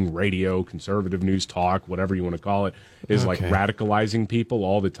 right-wing radio, conservative news talk, whatever you want to call it, is like radicalizing people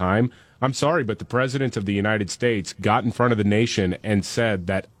all the time. I'm sorry, but the President of the United States got in front of the nation and said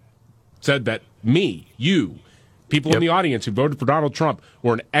that me, you, people in the audience who voted for Donald Trump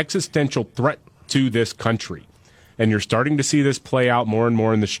were an existential threat to this country. And you're starting to see this play out more and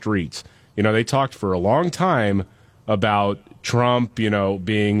more in the streets. They talked for a long time about Trump,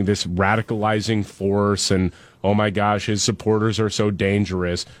 being this radicalizing force and, oh my gosh, his supporters are so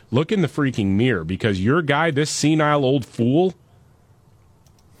dangerous. Look in the freaking mirror, because your guy, this senile old fool,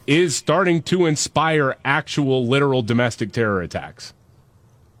 is starting to inspire actual literal domestic terror attacks.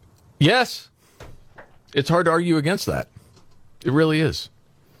 Yes. It's hard to argue against that. It really is.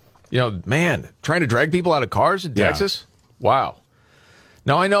 Man, trying to drag people out of cars in Texas? Wow.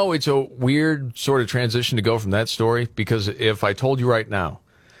 Now, I know it's a weird sort of transition to go from that story, because if I told you right now,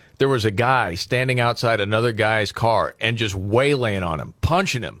 there was a guy standing outside another guy's car and just waylaying on him,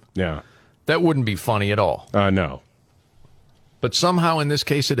 punching him. Yeah. That wouldn't be funny at all. No. But somehow in this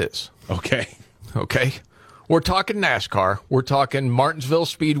case it is. Okay. We're talking NASCAR. We're talking Martinsville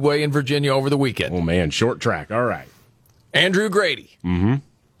Speedway in Virginia over the weekend. Oh, man, short track. All right. Andrew Grady. Mm-hmm.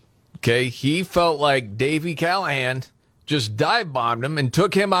 Okay, he felt like Davey Callahan just dive-bombed him and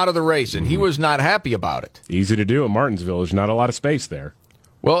took him out of the race, and he was not happy about it. Easy to do at Martinsville. There's not a lot of space there.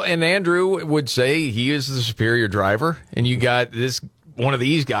 Well, and Andrew would say he is the superior driver, and you got one of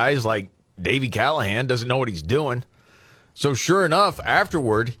these guys like Davey Callahan doesn't know what he's doing. So sure enough,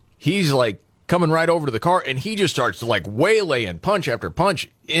 afterward, he's like coming right over to the car, and he just starts to like waylaying punch after punch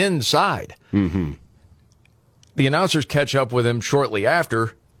inside. Mm-hmm. The announcers catch up with him shortly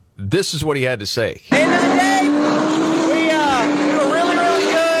after. This is what he had to say. End of the day, we were really, really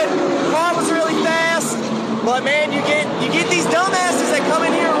good. The car was really fast. But, man, you get these dumbasses that come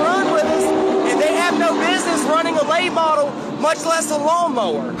in here and run with us, and they have no business running a late model, much less a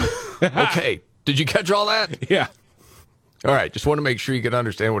lawnmower. Okay. Did you catch all that? Yeah. All right. Just want to make sure you could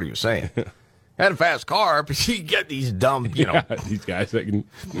understand what he was saying. Had a fast car, but you get these dumb, these guys that can...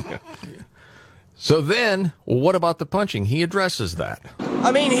 So then, what about the punching? He addresses that.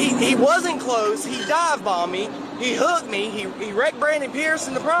 I mean, he wasn't close. He dive-bombed me. He hooked me. He wrecked Brandon Pierce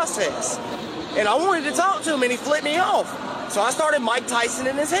in the process. And I wanted to talk to him, and he flipped me off. So I started Mike Tyson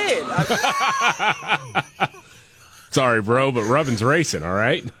in his head. Sorry, bro, but Rubbin's racing, all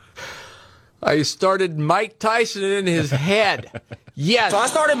right? I started Mike Tyson in his head. Yes. So I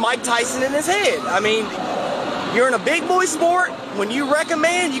started Mike Tyson in his head. I mean, you're in a big boy sport. When you wreck a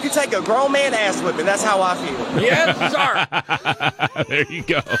man, you can take a grown man ass whipping. That's how I feel. Yes, sir. There you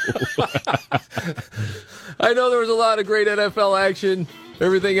go. I know there was a lot of great NFL action,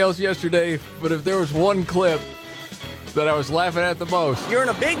 everything else yesterday, but if there was one clip that I was laughing at the most. You're in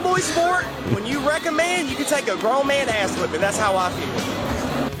a big boy sport. When you wreck a man, you can take a grown man ass whipping. That's how I feel.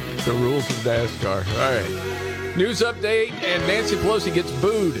 The rules of NASCAR. All right. News update, and Nancy Pelosi gets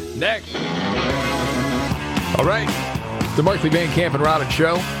booed. Next. All right. The Markley, Van Camp, and Robbins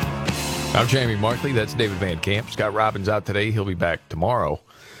Show. I'm Jamie Markley. That's David Van Camp. Scott Robbins out today. He'll be back tomorrow.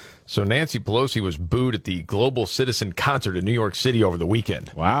 So Nancy Pelosi was booed at the Global Citizen Concert in New York City over the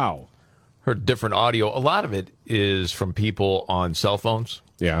weekend. Wow. Heard different audio. A lot of it is from people on cell phones.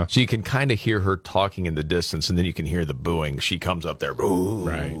 Yeah. So you can kind of hear her talking in the distance, and then you can hear the booing. She comes up there. Boo.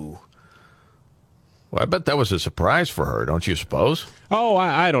 Right. Well, I bet that was a surprise for her, don't you suppose? Oh,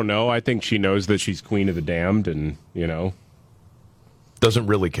 I don't know. I think she knows that she's queen of the damned and, doesn't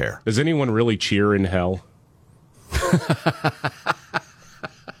really care. Does anyone really cheer in hell?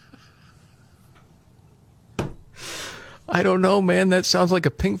 I don't know, man. That sounds like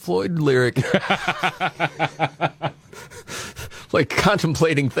a Pink Floyd lyric. Like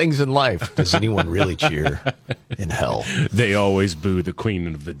contemplating things in life. Does anyone really cheer in hell? They always boo the queen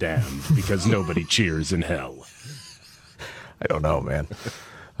of the damned because nobody cheers in hell. I don't know, man.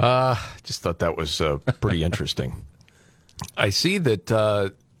 Just thought that was pretty interesting. I see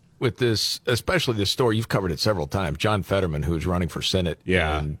that with this, especially this story, you've covered it several times. John Fetterman, who's running for Senate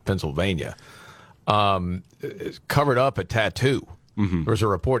in Pennsylvania, covered up a tattoo. Mm-hmm. There was a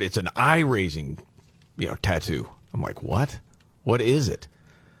report. It's an eye-raising, tattoo. I'm like, what? What is it?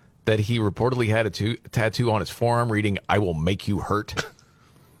 That he reportedly had a tattoo on his forearm reading, "I will make you hurt."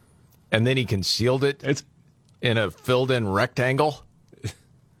 And then he concealed it in a filled-in rectangle.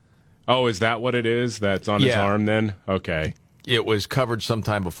 Oh, is that what it is? That's on his arm then? Okay. It was covered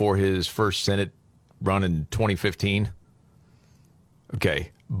sometime before his first Senate run in 2015.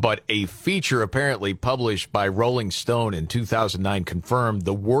 Okay. But a feature apparently published by Rolling Stone in 2009 confirmed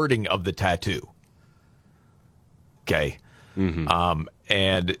the wording of the tattoo. Okay. Mm-hmm.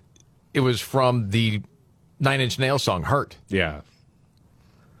 And it was from the Nine Inch Nails song, Hurt. Yeah.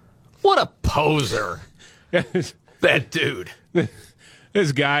 What a poser. That dude.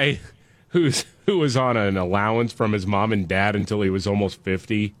 This guy who was on an allowance from his mom and dad until he was almost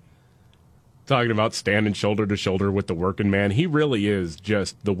 50, talking about standing shoulder to shoulder with the working man. He really is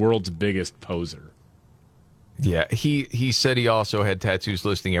just the world's biggest poser. Yeah, he said he also had tattoos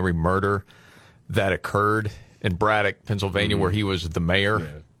listing every murder that occurred in Braddock, Pennsylvania, where he was the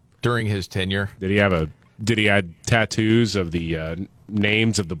mayor during his tenure. Did he have tattoos of the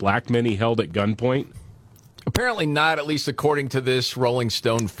names of the black men he held at gunpoint? Apparently not, at least according to this Rolling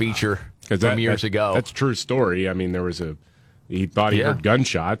Stone feature from years ago. That's a true story. I mean, he thought he heard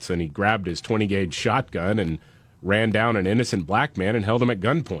gunshots, and he grabbed his 20-gauge shotgun and ran down an innocent black man and held him at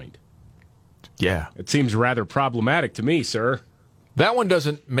gunpoint. Yeah. It seems rather problematic to me, sir. That one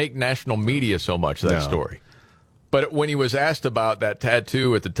doesn't make national media so much, that story. But when he was asked about that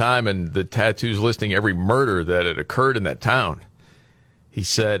tattoo at the time and the tattoos listing every murder that had occurred in that town, he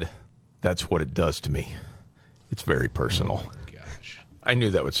said, "That's what it does to me. It's very personal." Oh, my gosh. I knew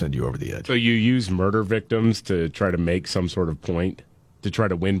that would send you over the edge. So you use murder victims to try to make some sort of point, to try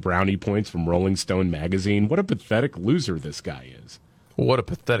to win brownie points from Rolling Stone magazine? What a pathetic loser this guy is. What a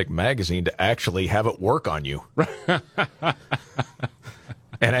pathetic magazine to actually have it work on you.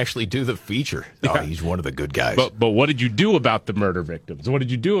 And actually do the feature. Oh, he's one of the good guys. But what did you do about the murder victims? What did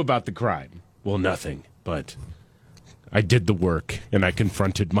you do about the crime? Well, nothing. But I did the work, and I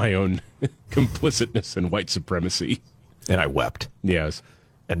confronted my own complicitness in white supremacy. And I wept. Yes.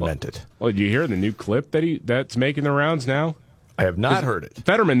 And meant it. Well, did you hear the new clip that's making the rounds now? I have not heard it.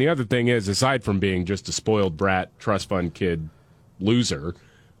 Fetterman, the other thing is, aside from being just a spoiled brat, trust fund kid loser,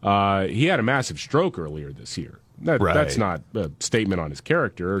 he had a massive stroke earlier this year. That's not a statement on his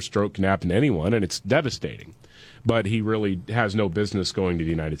character. A stroke can happen to anyone, and it's devastating. But he really has no business going to the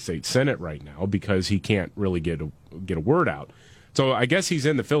United States Senate right now because he can't really get a word out. So I guess he's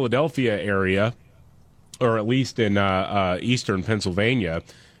in the Philadelphia area, or at least in eastern Pennsylvania,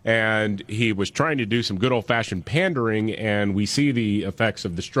 and he was trying to do some good old-fashioned pandering, and we see the effects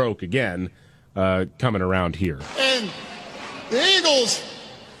of the stroke again coming around here. And the Eagles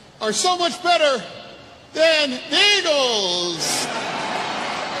are so much better than the Eagles.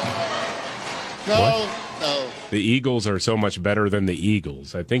 No. The Eagles are so much better than the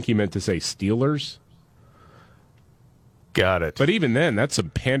Eagles. I think he meant to say Steelers. Got it. But even then, that's some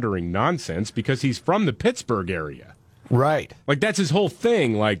pandering nonsense because he's from the Pittsburgh area. Right. Like, that's his whole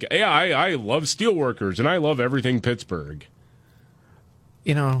thing. Like, yeah, I love steelworkers, and I love everything Pittsburgh.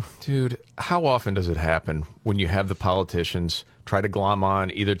 You know, dude, how often does it happen when you have the politicians try to glom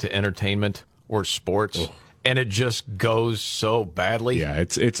on either to entertainment or sports, and it just goes so badly? Yeah,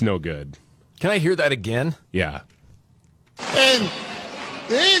 it's no good. Can I hear that again? Yeah. And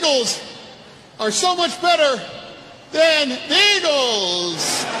the Eagles are so much better than the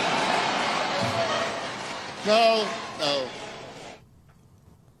Eagles. No.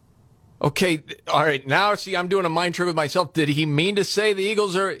 Okay, all right, now, see, I'm doing a mind trip with myself. Did he mean to say the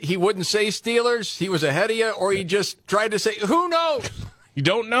Eagles he wouldn't say Steelers? He was ahead of you, or he just tried to say, who knows? You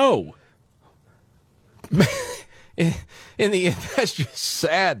don't know. In the end, that's just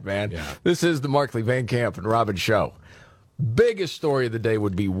sad, man. Yeah. This is the Markley, Van Camp, and Robin show. Biggest story of the day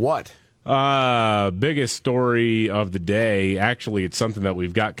would be what? Biggest story of the day, actually, it's something that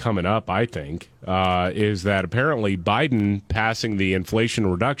we've got coming up, I think, is that apparently Biden passing the Inflation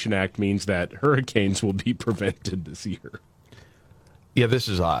Reduction Act means that hurricanes will be prevented this year. Yeah, this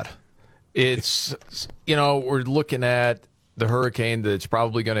is odd. It's, we're looking at the hurricane that's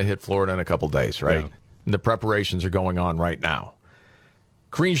probably going to hit Florida in a couple days, right? Yeah. And the preparations are going on right now.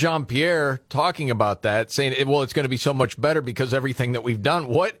 Karine Jean-Pierre talking about that, saying, well, it's going to be so much better because everything that we've done.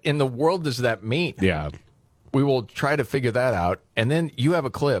 What in the world does that mean? Yeah. We will try to figure that out. And then you have a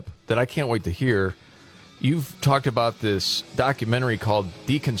clip that I can't wait to hear. You've talked about this documentary called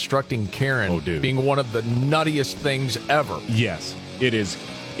Deconstructing Karen being one of the nuttiest things ever. Yes, it is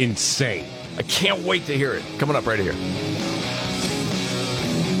insane. I can't wait to hear it. Coming up right here.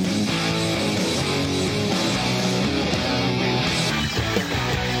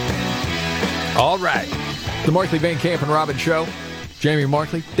 All right. The Markley, Van Camp, and Robin show. Jamie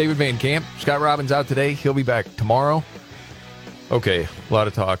Markley, David Van Camp. Scott Robbins out today. He'll be back tomorrow. Okay, a lot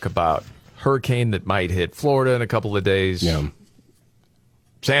of talk about hurricane that might hit Florida in a couple of days. Yeah.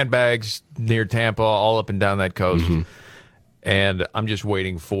 Sandbags near Tampa, all up and down that coast. Mm-hmm. And I'm just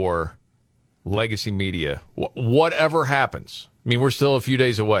waiting for legacy media. Whatever happens, I mean, we're still a few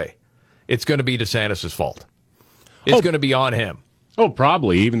days away. It's going to be DeSantis' fault. It's going to be on him. Oh,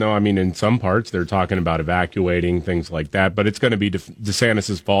 probably, even though, I mean, in some parts they're talking about evacuating, things like that. But it's going to be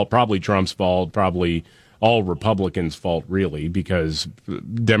DeSantis' fault, probably Trump's fault, probably all Republicans' fault, really, because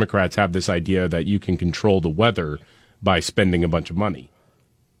Democrats have this idea that you can control the weather by spending a bunch of money.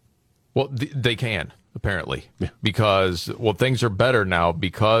 Well, they can, apparently, because, things are better now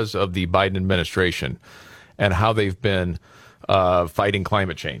because of the Biden administration and how they've been fighting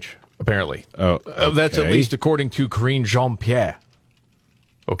climate change, apparently. That's at least according to Karine Jean-Pierre.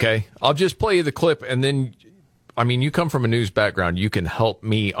 Okay? I'll just play you the clip, and then, I mean, you come from a news background. You can help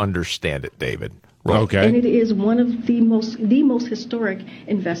me understand it, David. Okay. And it is one of the most historic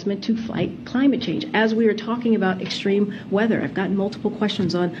investment to fight climate change. As we are talking about extreme weather, I've gotten multiple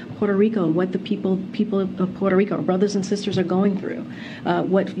questions on Puerto Rico and what the people of Puerto Rico, our brothers and sisters, are going through.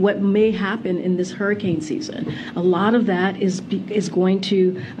 What may happen in this hurricane season. A lot of that is going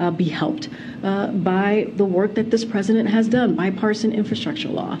to be helped by the work that this president has done, bipartisan infrastructure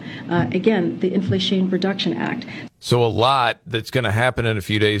law. Again, the Inflation Reduction Act. So a lot that's going to happen in a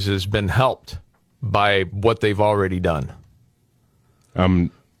few days has been helped by what they've already done. I'm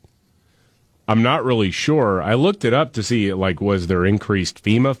not really sure. I looked it up to see, was there increased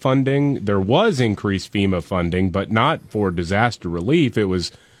FEMA funding? There was increased FEMA funding, but not for disaster relief. It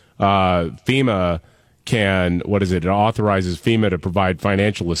was FEMA it authorizes FEMA to provide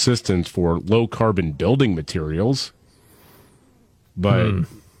financial assistance for low-carbon building materials. But...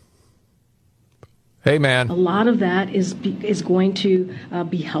 Hey, man. A lot of that is going to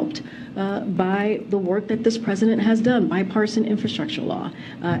be helped by the work that this president has done, bipartisan infrastructure law.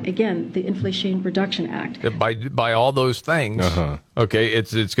 Again, the Inflation Reduction Act. By all those things, okay,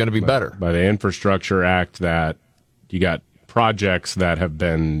 it's going to be better. By the Infrastructure Act, that you got projects that have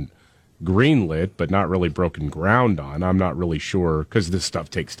been greenlit but not really broken ground on. I'm not really sure, because this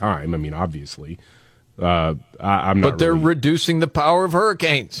stuff takes time. I mean, obviously. I'm not. But they're reducing the power of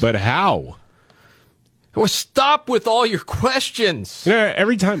hurricanes. But how? Well, stop with all your questions.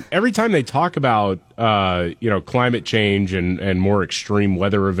 Every time they talk about climate change and more extreme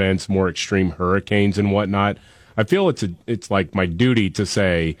weather events, more extreme hurricanes and whatnot, I feel it's like my duty to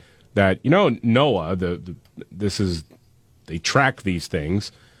say that NOAA, they track these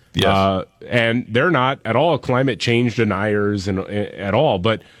things, yes, and they're not at all climate change deniers at all,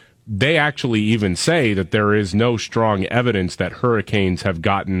 but they actually even say that there is no strong evidence that hurricanes have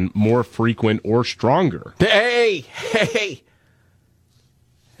gotten more frequent or stronger. Hey,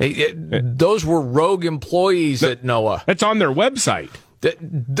 those were rogue employees at NOAA. That's on their website.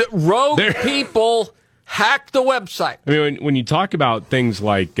 The rogue people hacked the website. I mean, when you talk about things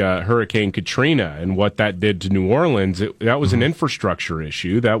like Hurricane Katrina and what that did to New Orleans, that was an infrastructure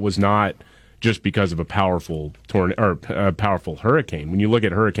issue. That was not just because of a powerful powerful hurricane. When you look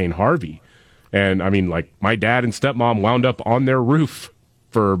at Hurricane Harvey, and I mean, my dad and stepmom wound up on their roof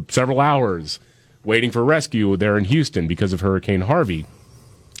for several hours waiting for rescue there in Houston because of Hurricane Harvey.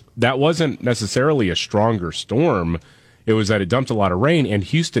 That wasn't necessarily a stronger storm. It was that it dumped a lot of rain, and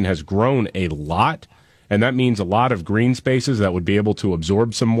Houston has grown a lot, and that means a lot of green spaces that would be able to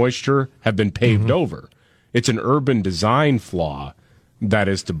absorb some moisture have been paved over. It's an urban design flaw that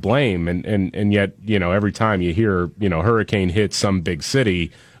is to blame, and yet, every time you hear, hurricane hits some big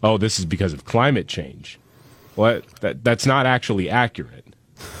city, oh, this is because of climate change. Well, that's not actually accurate.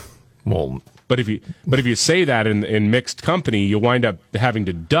 Well, but if you say that in mixed company, you wind up having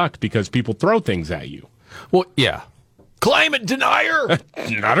to duck because people throw things at you. Well, yeah. Climate denier!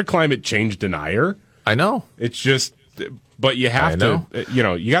 Not a climate change denier. I know. It's just, but you have to,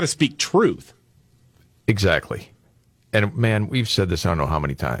 you got to speak truth. Exactly. And, man, we've said this I don't know how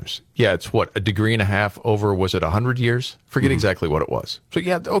many times. Yeah, it's what, 1.5 degrees over, was it 100 years? Forget exactly what it was. So,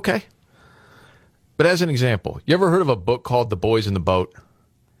 yeah, okay. But as an example, you ever heard of a book called The Boys in the Boat?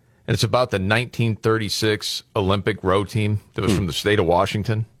 And it's about the 1936 Olympic row team that was from the state of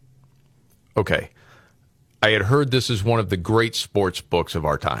Washington. Okay. I had heard this is one of the great sports books of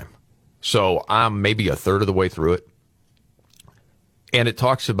our time. So I'm maybe a third of the way through it. And it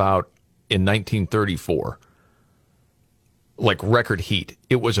talks about in 1934, record heat.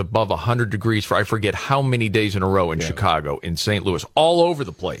 It was above 100 degrees for I forget how many days in a row in Chicago, in St. Louis, all over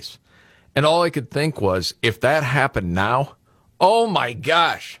the place. And all I could think was, if that happened now, oh my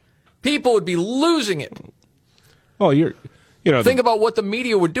gosh, people would be losing it. Well, think about what the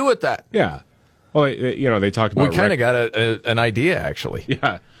media would do with that. Yeah. Well, they talk about... We kind of got an idea, actually.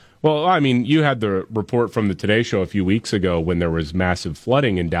 Yeah. Well, I mean, you had the report from the Today Show a few weeks ago when there was massive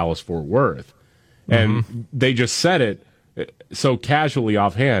flooding in Dallas-Fort Worth. And they just said it so casually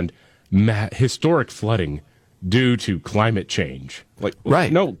offhand, historic flooding due to climate change. Like,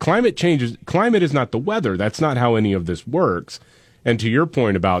 right. No, climate is not the weather. That's not how any of this works. And to your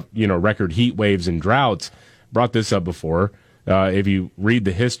point about, record heat waves and droughts, brought this up before. If you read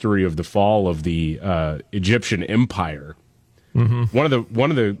the history of the fall of the Egyptian Empire, one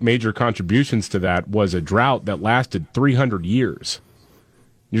of the major contributions to that was a drought that lasted 300 years.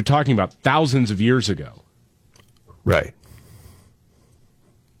 You're talking about thousands of years ago. Right.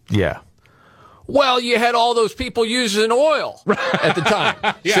 Yeah. Well, you had all those people using oil at the time.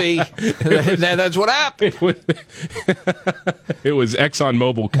 See, that's what happened. It was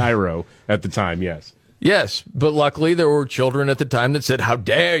ExxonMobil Cairo at the time, yes. Yes, but luckily there were children at the time that said, "How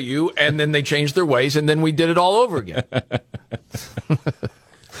dare you?" And then they changed their ways, and then we did it all over again.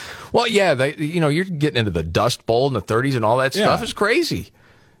 Well, yeah, you're getting into the Dust Bowl in the 30s and all that stuff is crazy.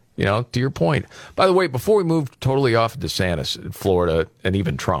 To your point. By the way, before we move totally off DeSantis in Florida and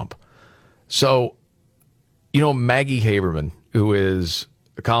even Trump, so, Maggie Haberman, who is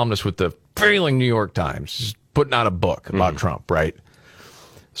a columnist with the failing New York Times, is putting out a book about Trump, right?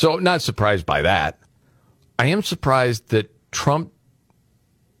 So, not surprised by that. I am surprised that Trump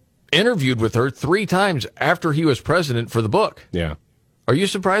interviewed with her 3 times after he was president for the book. Yeah. Are you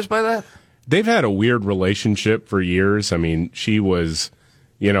surprised by that? They've had a weird relationship for years. I mean, she was,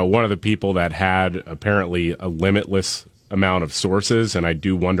 one of the people that had apparently a limitless amount of sources, and I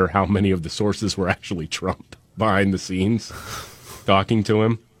do wonder how many of the sources were actually Trump behind the scenes talking to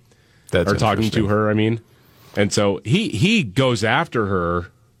him. Or talking to her, I mean. And so he goes after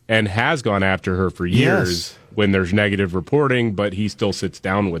her and has gone after her for years when there's negative reporting, but he still sits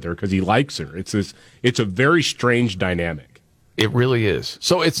down with her because he likes her. It's a very strange dynamic. It really is.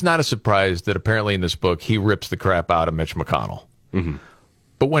 So it's not a surprise that apparently in this book he rips the crap out of Mitch McConnell.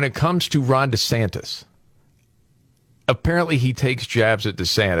 But when it comes to Ron DeSantis, apparently he takes jabs at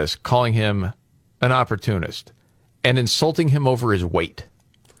DeSantis, calling him an opportunist and insulting him over his weight.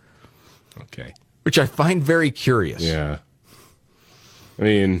 Okay. Which I find very curious. Yeah. I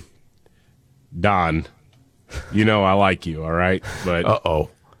mean, Don, I like you, all right? But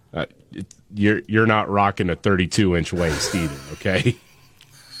you're not rocking a 32-inch waist either, okay?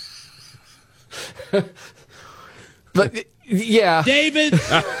 But yeah, David.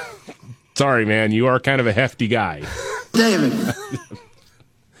 Sorry, man, you are kind of a hefty guy, David.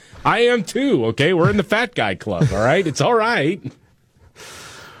 I am too. Okay, we're in the fat guy club. All right, it's all right.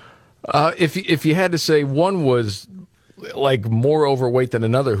 If you had to say one was like more overweight than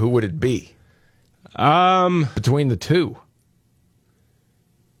another, who would it be? Between the two,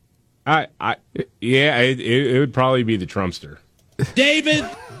 it would probably be the Trumpster, David.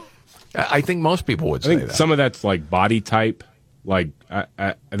 I think most people would say that. Some of that's like body type. Like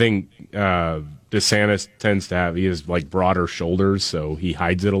I think DeSantis tends to have, he has like broader shoulders, so he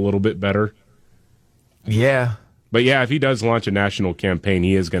hides it a little bit better. Yeah. But yeah, if he does launch a national campaign,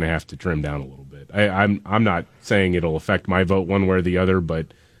 he is going to have to trim down a little bit. I'm not saying it'll affect my vote one way or the other, but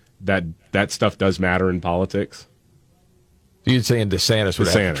that stuff does matter in politics. You'd say DeSantis would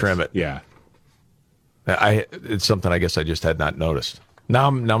have to trim it. Yeah. It's something I guess I just had not noticed. Now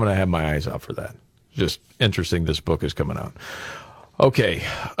I'm going to have my eyes out for that. Just interesting this book is coming out. Okay,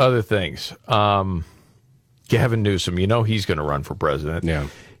 other things. Gavin Newsom, he's going to run for president. Yeah.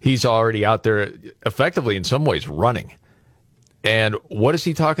 He's already out there effectively in some ways running. And what is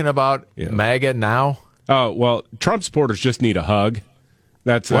he talking about? Yeah. MAGA now? Oh, well, Trump supporters just need a hug.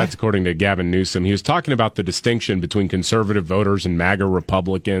 That's according to Gavin Newsom. He was talking about the distinction between conservative voters and MAGA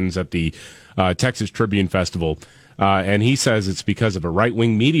Republicans at the Texas Tribune Festival. And he says it's because of a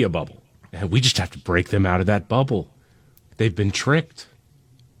right-wing media bubble. And we just have to break them out of that bubble. They've been tricked.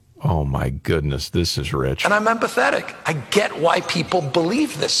 Oh, my goodness. This is rich. And I'm empathetic. I get why people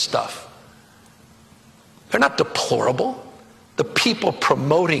believe this stuff. They're not deplorable. The people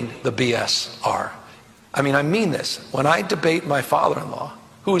promoting the BS are. I mean this. When I debate my father-in-law,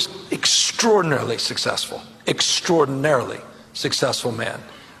 who is extraordinarily successful man,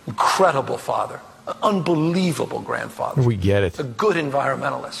 incredible father, unbelievable grandfather. We get it. A good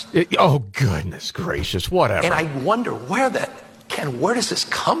environmentalist. Oh, goodness gracious, whatever. And I wonder where does this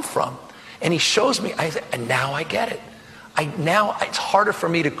come from? And he shows me, and now I get it. It's harder for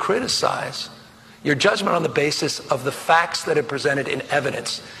me to criticize your judgment on the basis of the facts that are presented in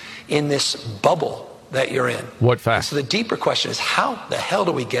evidence in this bubble that you're in. What facts? So the deeper question is, how the hell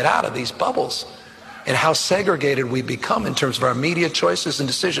do we get out of these bubbles and how segregated we become in terms of our media choices and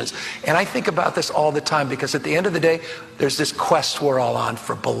decisions. And I think about this all the time because at the end of the day, there's this quest we're all on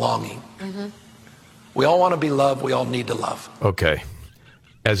for belonging. Mm-hmm. We all want to be loved. We all need to love. Okay.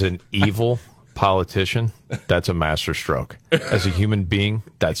 As an evil politician, that's a masterstroke. As a human being,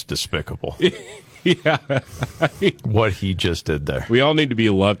 that's despicable. Yeah. What he just did there. We all need to be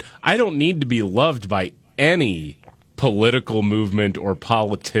loved. I don't need to be loved by any political movement or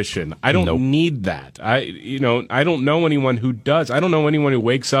politician. I don't need that. I don't know anyone who does. I don't know anyone who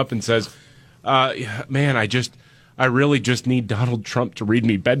wakes up and says, man, I really just need Donald Trump to read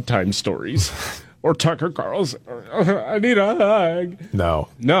me bedtime stories. Or Tucker Carlson. I need a hug.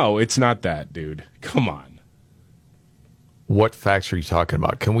 No, it's not that, dude. Come on. What facts are you talking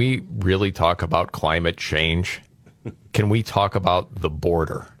about? Can we really talk about climate change? Can we talk about the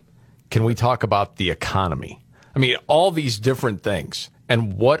border? Can we talk about the economy? I mean, all these different things.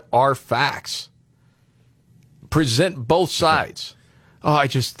 And what are facts? Present both sides. Oh, they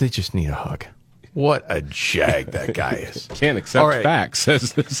just need a hug. What a jag that guy is. Can't accept facts,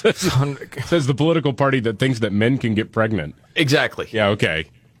 says the political party that thinks that men can get pregnant. Exactly. Yeah, okay.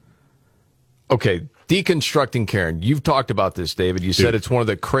 Okay, Deconstructing Karen. You've talked about this, David. You said it's one of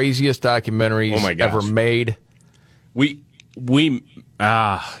the craziest documentaries ever made.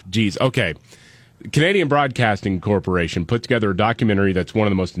 Okay. Canadian Broadcasting Corporation put together a documentary that's one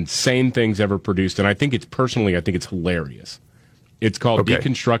of the most insane things ever produced, and I think it's hilarious. It's called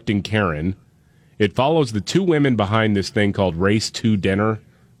Deconstructing Karen. It follows the two women behind this thing called Race to Dinner.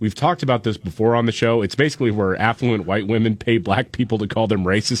 We've talked about this before on the show. It's basically where affluent white women pay black people to call them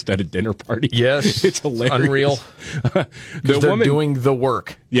racist at a dinner party. Yes. It's hilarious. Unreal. They're doing the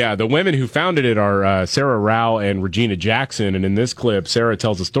work. Yeah, the women who founded it are Sarah Rao and Regina Jackson. And in this clip, Sarah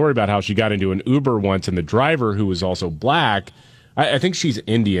tells a story about how she got into an Uber once, and the driver, who was also black, I think she's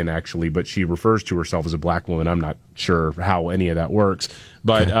Indian, actually, but she refers to herself as a black woman. I'm not sure how any of that works.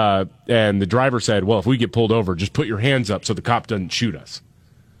 But and the driver said, well, if we get pulled over, just put your hands up so the cop doesn't shoot us.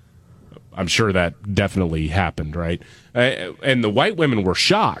 I'm sure that definitely happened, right? And the white women were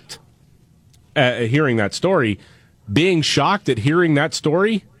shocked at hearing that story. Being shocked at hearing that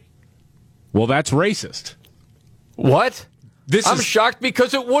story, well, that's racist. What? I'm shocked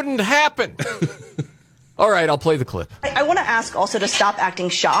because it wouldn't happen. All right, I'll play the clip. I want to ask also to stop acting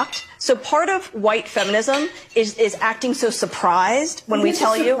shocked. So part of white feminism is acting so surprised when we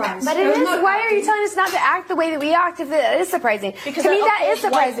tell you. But it is. Why are you telling us not to act the way that we act if it is surprising? Because to me, that is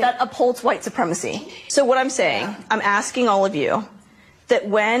surprising. That upholds white supremacy. So what I'm saying, I'm asking all of you that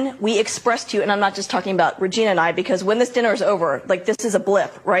when we express to you, and I'm not just talking about Regina and I, because when this dinner is over, like this is a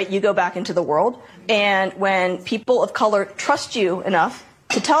blip, right? You go back into the world. And when people of color trust you enough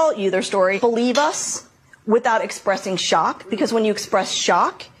to tell you their story, believe us without expressing shock, because when you express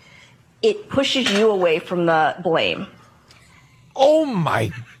shock, it pushes you away from the blame. Oh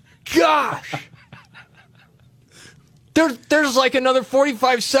my gosh! There's like another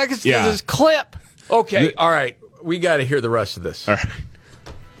 45 seconds to this clip. Okay, all right, we got to hear the rest of this. All right.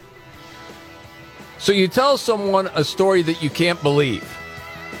 So you tell someone a story that you can't believe,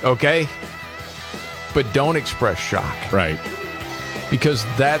 okay? But don't express shock. Right. Because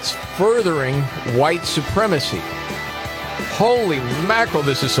that's furthering white supremacy. Holy mackerel,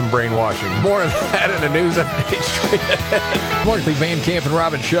 this is some brainwashing. More of that in the news update straight ahead. Markley, Van Camp, and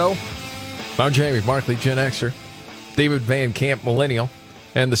Robin Show. I'm Jamie Markley, Gen Xer. David Van Camp, Millennial.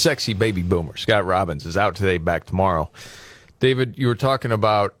 And the sexy baby boomer, Scott Robbins, is out today, back tomorrow. David, you were talking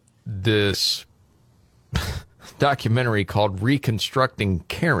about this documentary called Reconstructing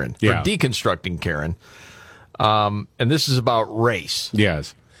Karen. Or Deconstructing Karen. And this is about race.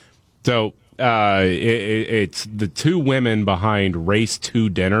 Yes. So it's the two women behind Race to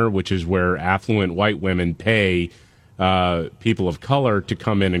Dinner, which is where affluent white women pay people of color to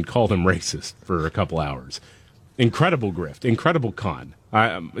come in and call them racist for a couple hours. Incredible grift, incredible con.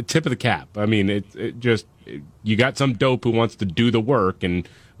 Tip of the cap. I mean, you got some dope who wants to do the work, and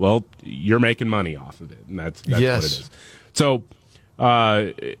well, you're making money off of it, and that's what it is. So.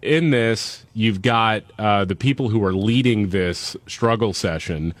 In this, you've got the people who are leading this struggle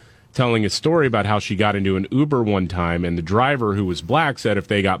session telling a story about how she got into an Uber one time, and the driver, who was black, said if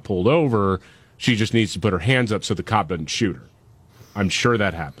they got pulled over, she just needs to put her hands up so the cop doesn't shoot her. I'm sure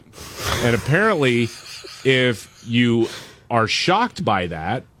that happened. And apparently, if you are shocked by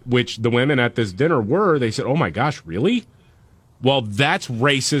that, which the women at this dinner were, they said, oh my gosh, really? Well, that's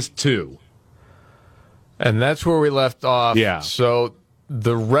racist too. And that's where we left off. Yeah. So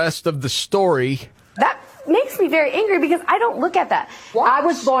the rest of the story. That makes me very angry because I don't look at that. I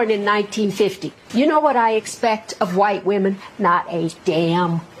was born in 1950. You know what I expect of white women? Not a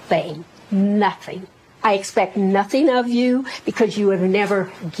damn thing. nothing. I expect nothing of you because you have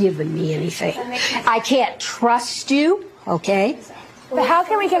never given me anything. I can't trust you, okay? But how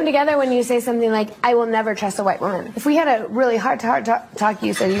can we come together when you say something like, I will never trust a white woman? If we had a really heart-to-heart talk,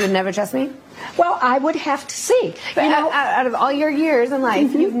 you said you would never trust me? Well, I would have to see. But out of all your years in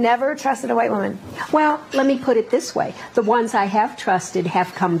life, you've never trusted a white woman. Well, let me put it this way. The ones I have trusted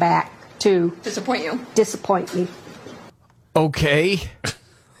have come back to... Disappoint me. Okay.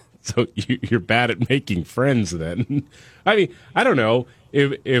 So you're bad at making friends then. I mean, I don't know.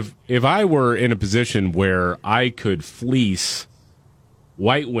 If I were in a position where I could fleece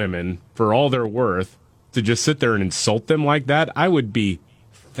white women for all they're worth to just sit there and insult them like that, I would be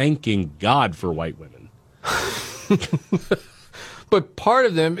thanking God for white women. But part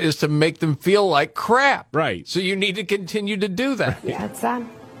of them is to make them feel like crap. Right. So you need to continue to do that. Yeah, it's sad.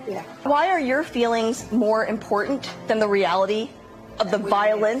 Yeah. Why are your feelings more important than the reality of the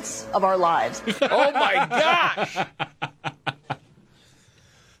violence of our lives? Oh my gosh!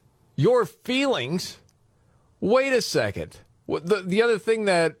 Your feelings? Wait a second. The other thing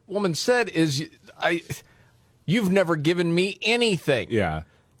that woman said is, you've never given me anything. Yeah.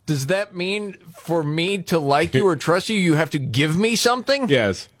 Does that mean for me to like you or trust you, you have to give me something?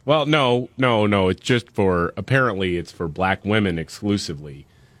 Yes. Well, no. It's just apparently it's for black women exclusively.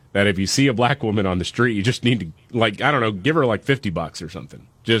 That if you see a black woman on the street, you just need to, give her like $50 or something.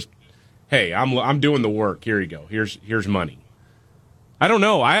 Just, hey, I'm doing the work. Here you go. Here's money. I don't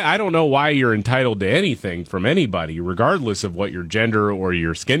know. I don't know why you're entitled to anything from anybody, regardless of what your gender or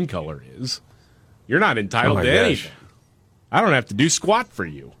your skin color is. You're not entitled to anything. I don't have to do squat for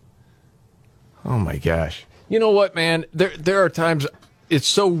you. Oh my gosh. You know what, man? There are times it's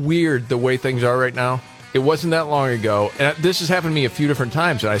so weird the way things are right now. It wasn't that long ago, and this has happened to me a few different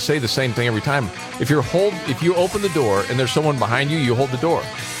times, and I say the same thing every time. If you open the door and there's someone behind you, you hold the door.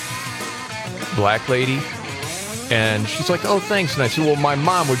 Black lady, and she's like, "Oh, thanks," and I said, "Well, my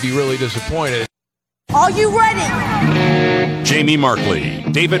mom would be really disappointed." Are you ready? Jamie Markley,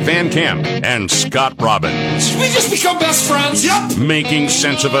 David Van Camp, and Scott Robbins. We just become best friends. Yep. Making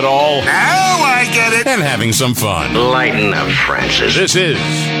sense of it all. Now I get it. And having some fun. Lighten up, Francis. This is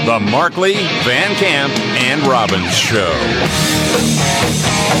the Markley, Van Camp, and Robbins Show.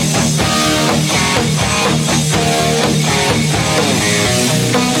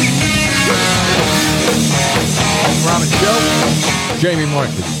 Robbins Show. Jamie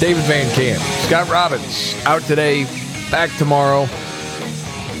Markley, David Van Camp, Scott Robbins, out today, back tomorrow.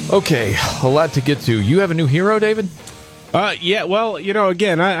 Okay, a lot to get to. You have a new hero, David? Yeah, well,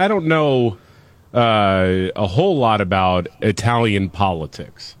 again, I don't know a whole lot about Italian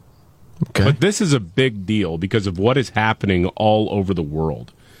politics. Okay. But this is a big deal because of what is happening all over the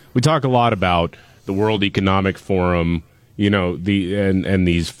world. We talk a lot about the World Economic Forum, and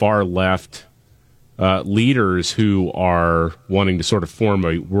these far left leaders who are wanting to sort of form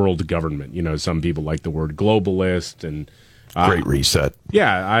a world government. Some people like the word globalist and Great Reset.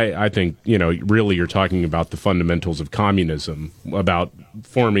 Yeah, I think, really you're talking about the fundamentals of communism, about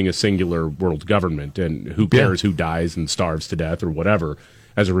forming a singular world government, and who cares who dies and starves to death or whatever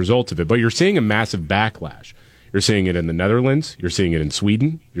as a result of it. But you're seeing a massive backlash. You're seeing it in the Netherlands. You're seeing it in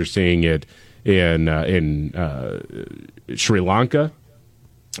Sweden. You're seeing it in Sri Lanka.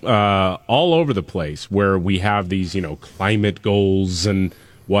 All over the place where we have these, climate goals and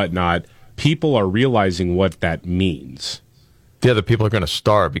whatnot. People are realizing what that means. Yeah, the people are going to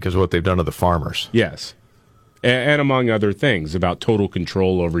starve because of what they've done to the farmers. Yes. And among other things, about total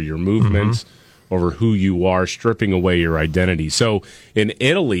control over your movements, over who you are, stripping away your identity. So in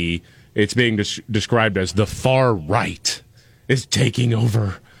Italy, it's being described as the far right is taking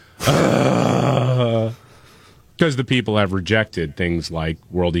over. Because the people have rejected things like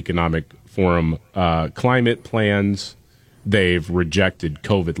World Economic Forum climate plans. They've rejected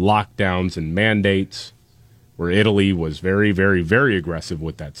COVID lockdowns and mandates, where Italy was very, very, very aggressive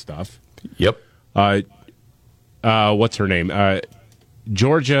with that stuff. Yep. What's her name?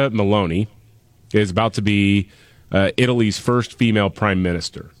 Giorgia Meloni is about to be Italy's first female prime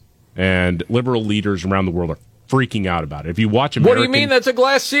minister. And liberal leaders around the world are freaking out about it. If you watch American... What do you mean? That's a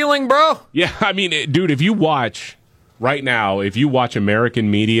glass ceiling, bro? Yeah, I mean, dude, if you watch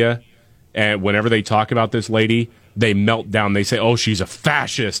American media, and whenever they talk about this lady, they melt down. They say, "Oh, she's a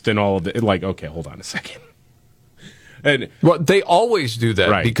fascist," and all of it. Like, okay, hold on a second. And they always do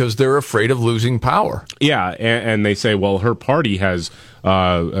that because they're afraid of losing power. Yeah, and they say, well, her party has,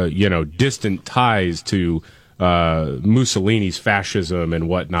 distant ties to Mussolini's fascism and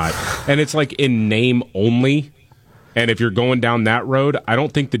whatnot, and it's like in name only. And if you're going down that road, I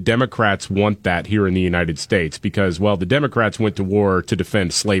don't think the Democrats want that here in the United States because, well, the Democrats went to war to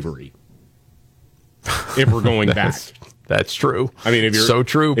defend slavery. if we're going back. That's true. I mean, if you're so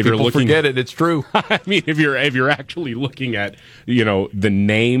true, if people you're looking, forget it. It's true. I mean, if you're actually looking at the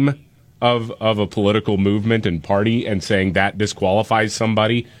name of a political movement and party and saying that disqualifies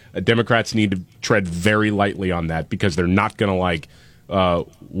somebody, Democrats need to tread very lightly on that because they're not going to like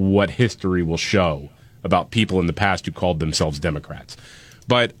what history will show about people in the past who called themselves Democrats.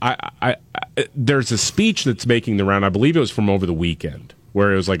 But there's a speech that's making the round. I believe it was from over the weekend,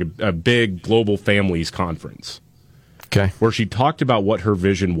 where it was like a big global families conference. Okay. Where she talked about what her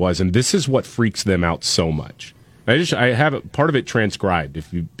vision was, and this is what freaks them out so much. I have part of it transcribed.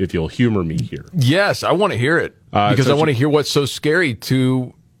 If you'll humor me here. Yes, I want to hear it because I want to hear what's so scary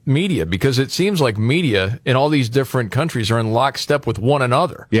to media, because it seems like media in all these different countries are in lockstep with one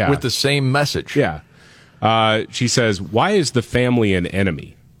another with the same message. Yeah. She says, "Why is the family an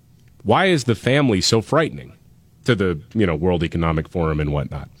enemy? Why is the family so frightening?" To the World Economic Forum and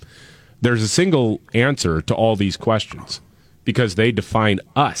whatnot. There's a single answer to all these questions, because they define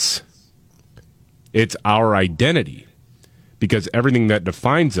us. It's our identity, because everything that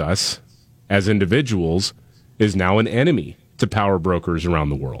defines us as individuals is now an enemy to power brokers around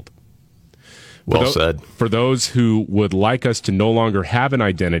the world. Well said. For those who would like us to no longer have an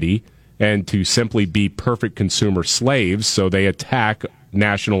identity and to simply be perfect consumer slaves, so they attack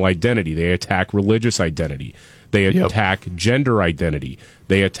national identity, they attack religious identity, they attack gender identity,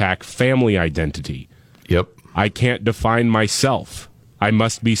 they attack family identity. Yep. I can't define myself. I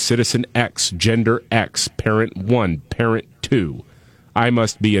must be citizen X, gender X, parent 1, parent 2. I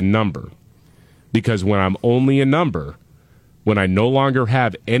must be a number. Because when I'm only a number, when I no longer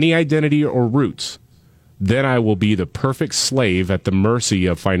have any identity or roots, then I will be the perfect slave at the mercy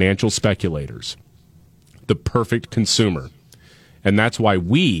of financial speculators. The perfect consumer. And that's why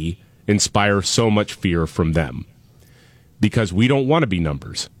we inspire so much fear from them. Because we don't want to be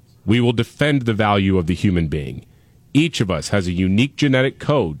numbers. We will defend the value of the human being. Each of us has a unique genetic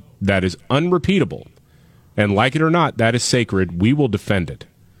code that is unrepeatable. And like it or not, that is sacred. We will defend it.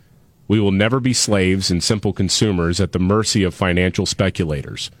 We will never be slaves and simple consumers at the mercy of financial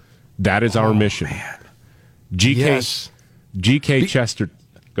speculators. That is our mission. Man. GK Chester,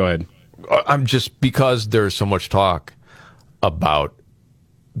 go ahead. I'm just, because there's so much talk about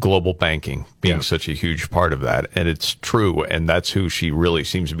global banking being such a huge part of that, and it's true, and that's who she really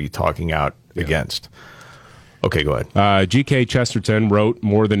seems to be talking out against. Okay, go ahead. G.K. Chesterton wrote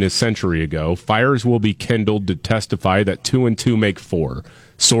more than a century ago, "Fires will be kindled to testify that 2 and 2 make 4.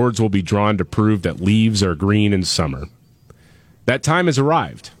 Swords will be drawn to prove that leaves are green in summer." That time has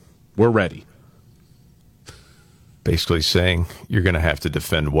arrived. We're ready. Basically saying you're going to have to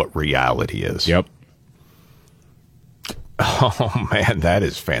defend what reality is. Yep. Oh, man, that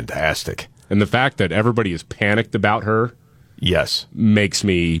is fantastic. And the fact that everybody is panicked about her, yes, makes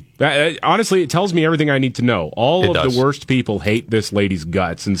me, honestly, it tells me everything I need to know. All of the worst people hate this lady's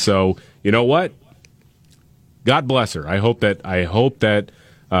guts. And so, you know what? God bless her. I hope that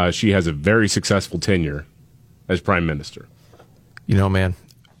she has a very successful tenure as prime minister. You know, man.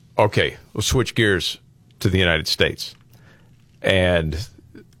 Okay, we'll switch gears to the United States. And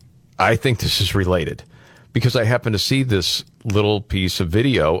I think this is related, because I happened to see this little piece of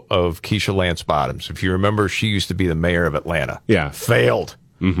video of Keisha Lance Bottoms. If you remember, she used to be the mayor of Atlanta. Yeah. Failed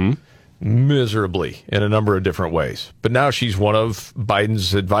miserably in a number of different ways. But now she's one of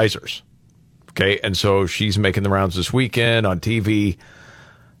Biden's advisors. Okay, and so she's making the rounds this weekend on TV.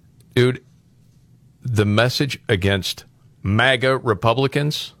 Dude, the message against MAGA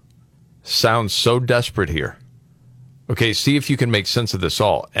Republicans sounds so desperate here. Okay, see if you can make sense of this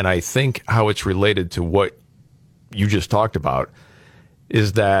all. And I think how it's related to what you just talked about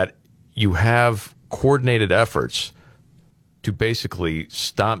is that you have coordinated efforts to basically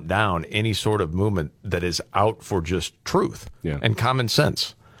stomp down any sort of movement that is out for just truth and common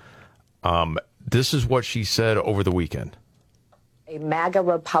sense. This is what she said over the weekend. A MAGA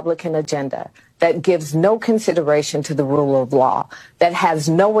Republican agenda that gives no consideration to the rule of law, that has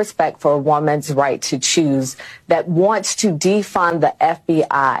no respect for a woman's right to choose, that wants to defund the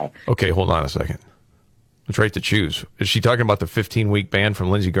FBI. Okay, hold on a second. What's right to choose? Is she talking about the 15-week ban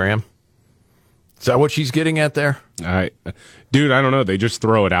from Lindsey Graham? Is that what she's getting at there? Dude, I don't know. They just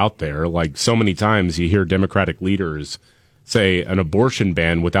throw it out there. Like so many times you hear Democratic leaders say an abortion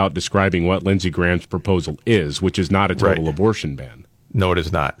ban without describing what Lindsey Graham's proposal is, which is not a total abortion ban. No, it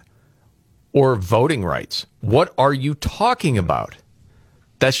is not. Or voting rights. What are you talking about?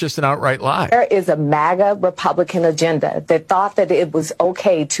 That's just an outright lie. There is a MAGA Republican agenda that thought that it was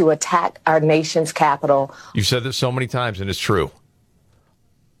okay to attack our nation's capital. You've said this so many times, and it's true.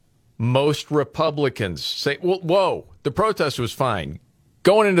 Most Republicans say, well, whoa, the protest was fine.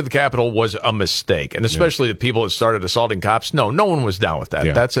 going into the Capitol was a mistake, and especially the people that started assaulting cops. No one was down with that.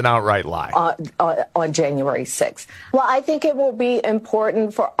 Yeah. That's an outright lie. On January 6th. Well, I think it will be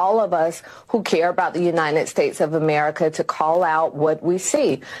important for all of us who care about the United States of America to call out what we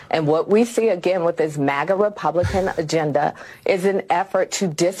see. And what we see, again, with this MAGA Republican agenda is an effort to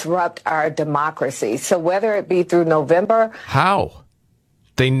disrupt our democracy. So whether it be through November... How?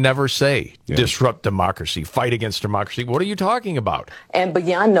 They never say disrupt democracy, fight against democracy. What are you talking about? And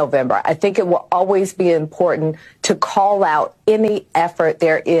beyond November, I think it will always be important to call out any effort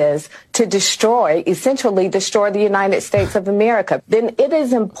there is to essentially destroy the United States of America. Then it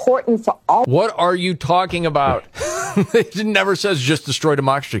is important for all... What are you talking about? It never says just destroy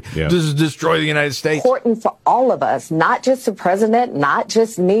democracy. Yeah. This is destroy the United States. Important for all of us, not just the president, not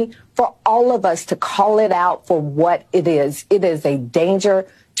just me, for all of us to call it out for what it is. It is a danger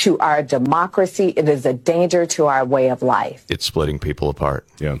to our democracy. It is a danger to our way of life. It's splitting people apart.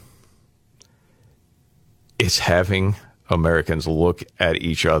 Yeah. It's having Americans look at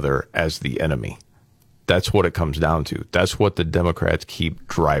each other as the enemy. That's what it comes down to. That's what the Democrats keep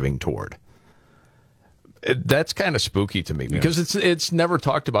driving toward. That's kind of spooky to me because it's never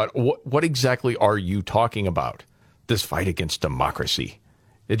talked about. What exactly are you talking about? This fight against democracy.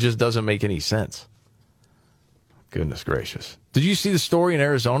 It just doesn't make any sense. Goodness gracious. Did you see the story in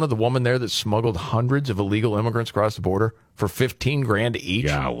Arizona? The woman there that smuggled hundreds of illegal immigrants across the border for $15,000 each?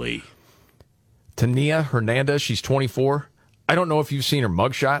 Golly. Tania Hernandez, she's 24. I don't know if you've seen her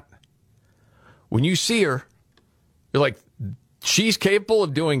mugshot. When you see her, you're like, she's capable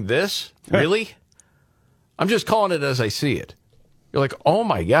of doing this? Really? I'm just calling it as I see it. You're like, oh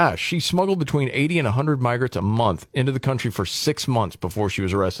my gosh, she smuggled between 80 and 100 migrants a month into the country for 6 months before she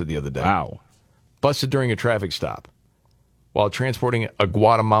was arrested the other day. Wow. Busted during a traffic stop while transporting a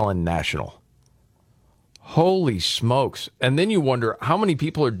Guatemalan national. Holy smokes. And then you wonder how many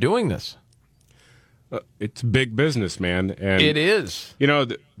people are doing this. It's big business, man. And it is. You know,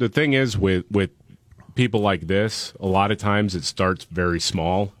 the thing is with people like this, a lot of times it starts very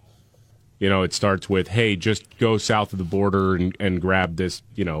small. You know, it starts with, hey, just go south of the border and grab this,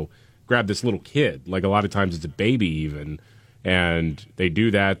 grab this little kid. Like a lot of times it's a baby even. And they do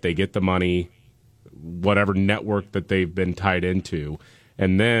that. They get the money, whatever network that they've been tied into.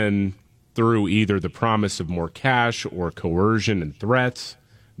 And then through either the promise of more cash or coercion and threats,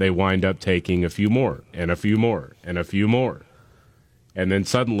 they wind up taking a few more and a few more and a few more. And then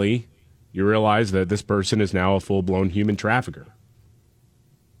suddenly you realize that this person is now a full-blown human trafficker.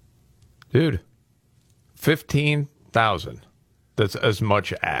 Dude, 15,000. That's as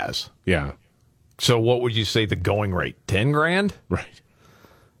much as. Yeah. So what would you say the going rate? 10 grand? Right.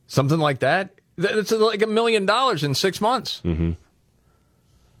 Something like that? It's like $1 million in 6 months. Mm-hmm.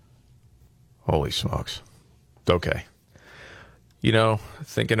 Holy smokes. Okay. You know,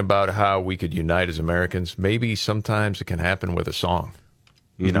 thinking about how we could unite as Americans, maybe sometimes it can happen with a song.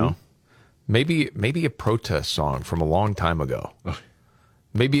 You know? Maybe a protest song from a long time ago.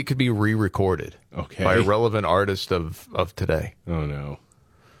 Maybe it could be re-recorded by a relevant artist of today. Oh no!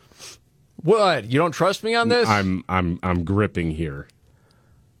 What? You don't trust me on this? I'm gripping here.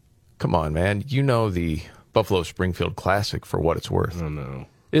 Come on, man. You know the Buffalo Springfield Classic for what it's worth. Oh no!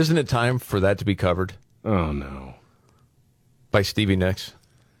 Isn't it time for that to be covered? Oh no! By Stevie Nicks.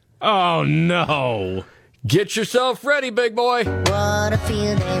 Oh no! Get yourself ready, big boy. What a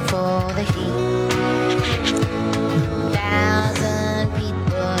field day for the heat.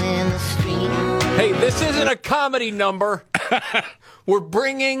 Hey, this isn't a comedy number. We're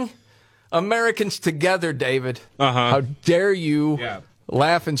bringing Americans together, David. How dare you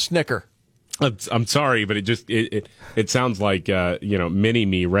laugh and snicker? I'm sorry, but it sounds like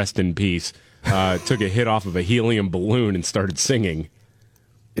Mini-Me, rest in peace, took a hit off of a helium balloon and started singing.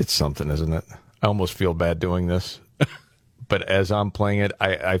 It's something, isn't it? I almost feel bad doing this. But as I'm playing it,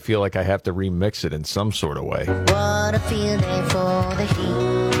 I feel like I have to remix it in some sort of way. What a field day for the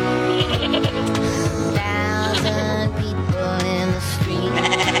heat. 1,000 people in the street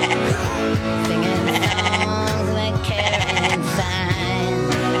singing songs like carrying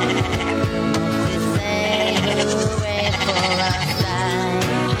signs. They say hooray for our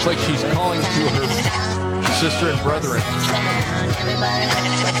side. It's like she's calling to her sister and brethren. Everybody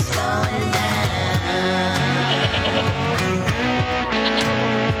knows what's going down.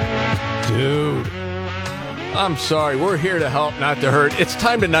 Dude, I'm sorry. We're here to help, not to hurt. It's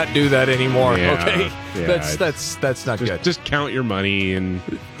time to not do that anymore. Okay, that's not good. Just count your money and.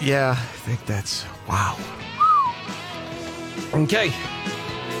 Yeah, I think that's wow. Okay,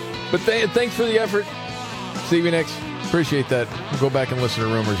 but thanks for the effort, Stevie Nicks. Appreciate that. We'll go back and listen to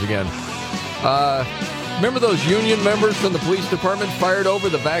Rumors again. Remember those union members from the police department fired over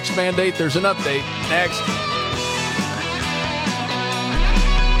the vax mandate? There's an update next.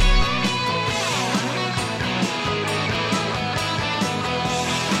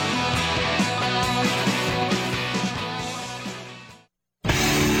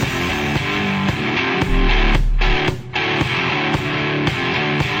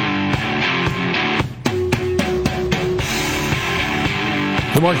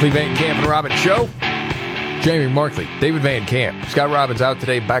 The Markley, Van Camp, and Robbins Show. Jamie Markley, David Van Camp. Scott Robbins out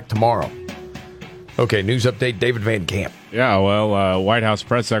today, back tomorrow. Okay, news update, David Van Camp. Yeah, well, White House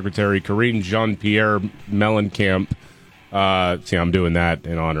Press Secretary Karine Jean-Pierre Mellencamp. See, I'm doing that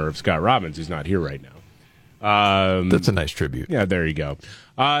in honor of Scott Robbins, who's not here right now. That's a nice tribute. Yeah, there you go.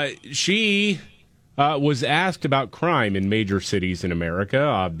 She was asked about crime in major cities in America.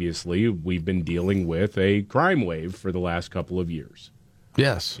 Obviously, we've been dealing with a crime wave for the last couple of years.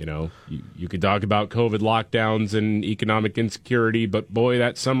 Yes. You know, you could talk about COVID lockdowns and economic insecurity, but boy,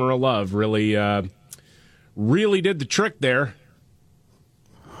 that summer of love really did the trick there.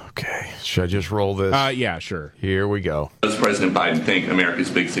 Okay. Should I just roll this? Yeah, sure. Here we go. Does President Biden think America's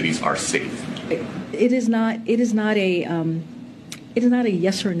big cities are safe? It is not a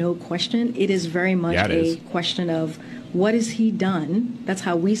yes or no question. It is very much a question of what has he done? That's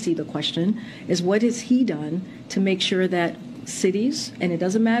how we see the question, is what has he done to make sure that cities, and it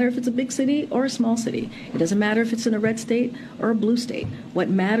doesn't matter if it's a big city or a small city. It doesn't matter if it's in a red state or a blue state. What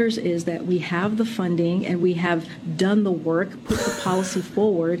matters is that we have the funding and we have done the work, put the policy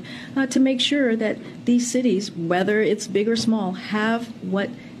forward to make sure that these cities, whether it's big or small, have what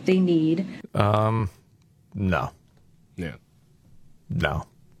they need. No. Yeah. No.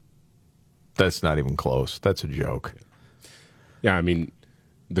 That's not even close. That's a joke. Yeah, I mean,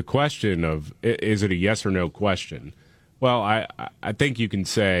 the question of, is it a yes or no question? Well, I think you can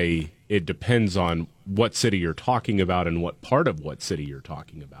say it depends on what city you're talking about and what part of what city you're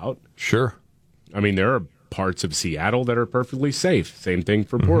talking about. Sure. I mean, there are parts of Seattle that are perfectly safe. Same thing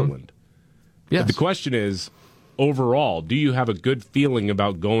for Portland. Yes. But the question is, overall, do you have a good feeling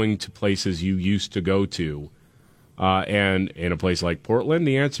about going to places you used to go to? And in a place like Portland,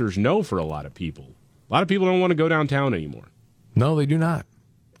 the answer is no for a lot of people. A lot of people don't want to go downtown anymore. No, they do not.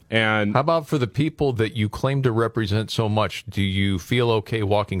 And how about for the people that you claim to represent so much? Do you feel okay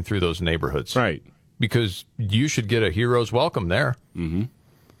walking through those neighborhoods? Right. Because you should get a hero's welcome there. Mm-hmm.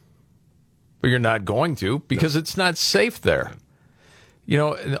 But you're not going to because it's not safe there. You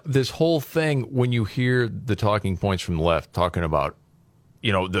know, this whole thing, when you hear the talking points from the left talking about,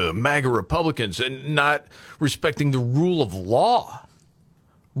 you know, the MAGA Republicans and not respecting the rule of law,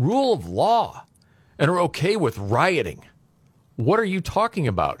 and are okay with rioting. What are you talking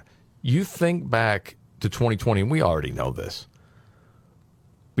about? You think back to 2020, and we already know this.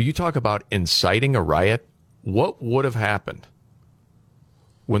 But you talk about inciting a riot. What would have happened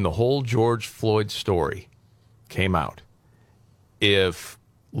when the whole George Floyd story came out if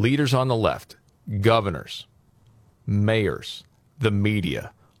leaders on the left, governors, mayors, the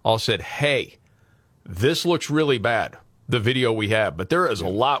media, all said, hey, this looks really bad, the video we have, but there is a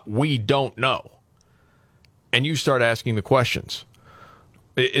lot we don't know. And you start asking the questions.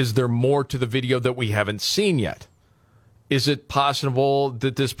 Is there more to the video that we haven't seen yet? Is it possible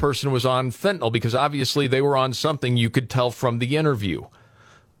that this person was on fentanyl? Because obviously they were on something you could tell from the interview.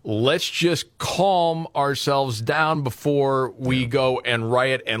 Let's just calm ourselves down before we go and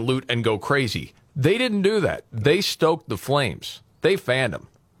riot and loot and go crazy. They didn't do that. They stoked the flames. They fanned them.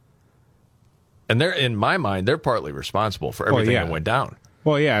 And they're, in my mind, they're partly responsible for everything that went down.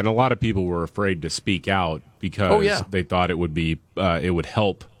 Well, yeah, and a lot of people were afraid to speak out because they thought it would be it would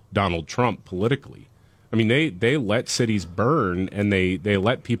help Donald Trump politically. I mean, they let cities burn and they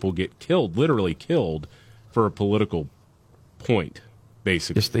let people get killed, literally killed, for a political point,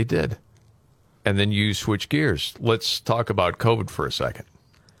 basically. Yes, they did. And then you switch gears. Let's talk about COVID for a second.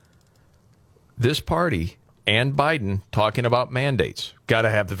 This party and Biden talking about mandates. Got to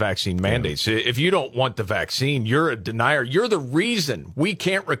have the vaccine mandates. If you don't want the vaccine, you're a denier. You're the reason we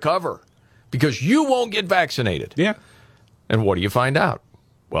can't recover because you won't get vaccinated. Yeah. And what do you find out?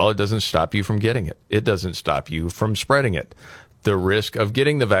 Well, it doesn't stop you from getting it. It doesn't stop you from spreading it. The risk of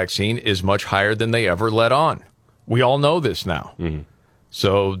getting the vaccine is much higher than they ever let on. We all know this now. Mm-hmm.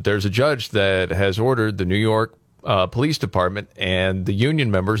 So there's a judge that has ordered the New York Police Department and the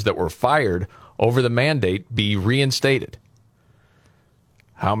union members that were fired over the mandate be reinstated.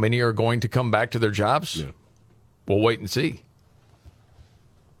 How many are going to come back to their jobs? Yeah. We'll wait and see.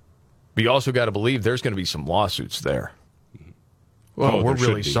 But you also got to believe there's going to be some lawsuits there. Well, we're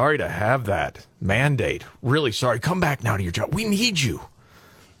really sorry to have that mandate. Really sorry. Come back now to your job. We need you.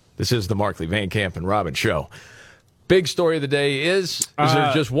 This is the Markley, Van Camp, and Robbins Show. Big story of the day is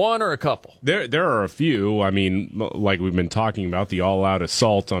there just one or a couple? There are a few. I mean, like we've been talking about, the all-out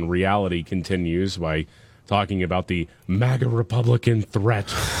assault on reality continues by talking about the MAGA Republican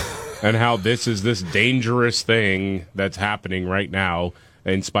threat and how this is this dangerous thing that's happening right now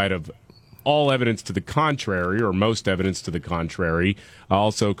in spite of all evidence to the contrary, or most evidence to the contrary.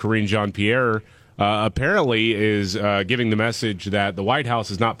 Also, Karine Jean-Pierre apparently is giving the message that the White House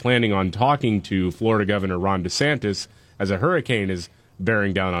is not planning on talking to Florida Governor Ron DeSantis as a hurricane is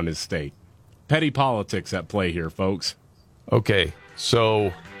bearing down on his state. Petty politics at play here, folks. Okay,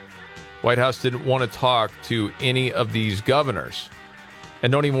 so White House didn't want to talk to any of these governors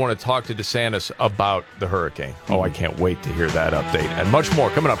and don't even want to talk to DeSantis about the hurricane. Oh, I can't wait to hear that update. And much more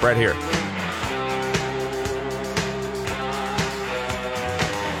coming up right here.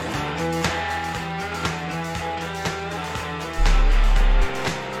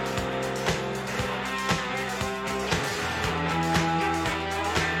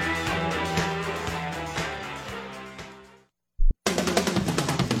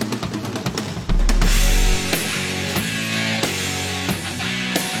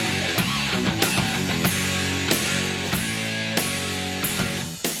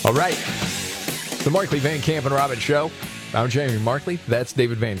 All right. The Markley, Van Camp, and Robbins Show. I'm Jamie Markley. That's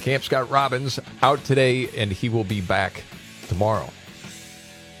David Van Camp. Scott Robbins out today, and he will be back tomorrow.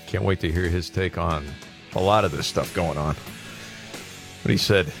 Can't wait to hear his take on a lot of this stuff going on. But he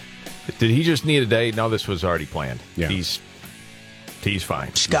said, did he just need a day? No, this was already planned. Yeah. He's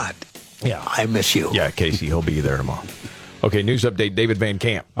fine. Scott. Yeah. I miss you. Yeah, Casey, he'll be there tomorrow. Okay, news update, David Van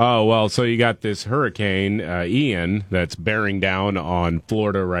Camp. Oh, well, so you got this hurricane, Ian, that's bearing down on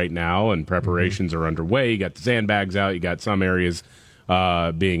Florida right now, and preparations are underway. You got the sandbags out. You got some areas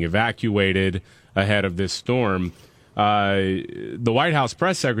being evacuated ahead of this storm. The White House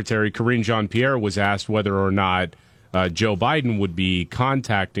press secretary, Karine Jean-Pierre, was asked whether or not Joe Biden would be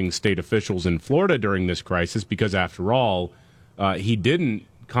contacting state officials in Florida during this crisis, because, after all, he didn't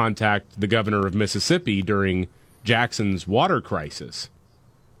contact the governor of Mississippi during Jackson's water crisis.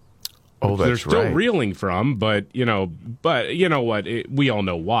 Oh, that's They're still right. reeling from, but you know what? We all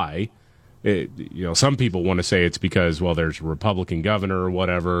know why. Some people want to say it's because, well, there's a Republican governor or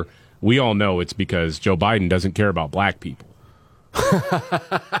whatever. We all know it's because Joe Biden doesn't care about black people.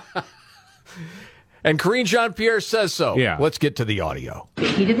 And Karine Jean-Pierre says so. Yeah. Let's get to the audio.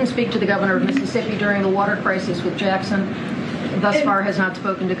 He didn't speak to the governor of Mississippi during the water crisis with Jackson. Thus far has not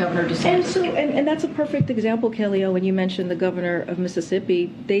spoken to Governor DeSantis. And that's a perfect example, Kelly O, when you mentioned the governor of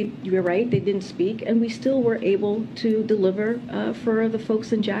Mississippi. You're right, they didn't speak, and we still were able to deliver for the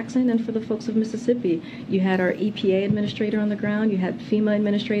folks in Jackson and for the folks of Mississippi. You had our EPA administrator on the ground, you had FEMA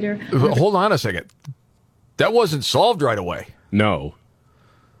administrator. Hold on a second. That wasn't solved right away. No.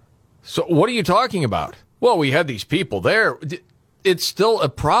 So what are you talking about? Well, we had these people there. It's still a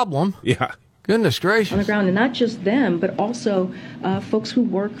problem. Yeah. Goodness gracious. On the ground, and not just them, but also folks who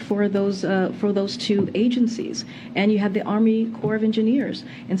work for those two agencies. And you have the Army Corps of Engineers.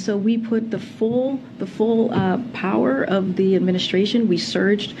 And so we put the full power of the administration. We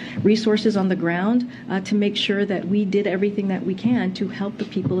surged resources on the ground to make sure that we did everything that we can to help the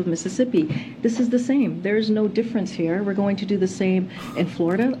people of Mississippi. This is the same. There is no difference here. We're going to do the same in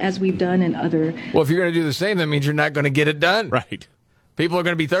Florida as we've done in other. Well, if you're going to do the same, that means you're not going to get it done. Right. People are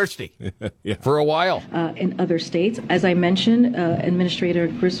going to be thirsty for a while. In other states, as I mentioned, Administrator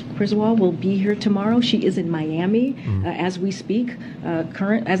Griswold will be here tomorrow. She is in Miami as we speak,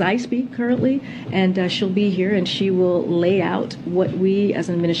 as I speak currently, and she'll be here and she will lay out what we as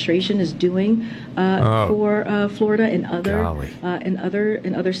an administration is doing for Florida and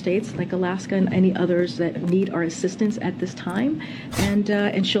other states like Alaska and any others that need our assistance at this time,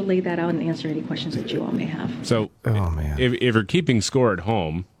 and she'll lay that out and answer any questions that you all may have. So, if you're keeping score at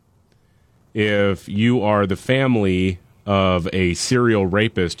home, if you are the family of a serial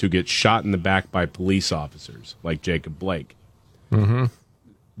rapist who gets shot in the back by police officers like Jacob Blake,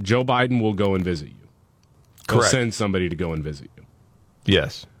 Joe Biden will go and visit you. He'll send somebody to go and visit you.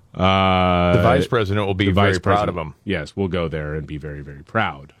 Yes. The vice president will be very proud of him. Yes, we'll go there and be very, very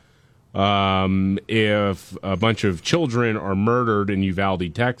proud. If a bunch of children are murdered in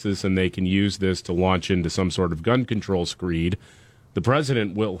Uvalde, Texas, and they can use this to launch into some sort of gun control screed, the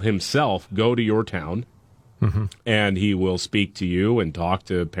president will himself go to your town, and he will speak to you and talk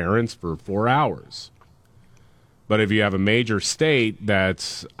to parents for 4 hours. But if you have a major state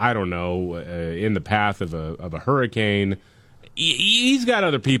that's, I don't know, in the path of a hurricane, he's got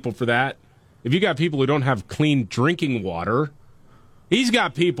other people for that. If you got people who don't have clean drinking water, he's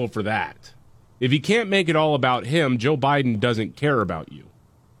got people for that. If you can't make it all about him, Joe Biden doesn't care about you.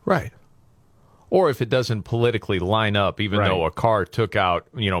 Right. Or if it doesn't politically line up, even though a car took out,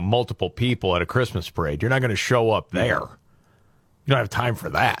 multiple people at a Christmas parade, you're not going to show up there. You don't have time for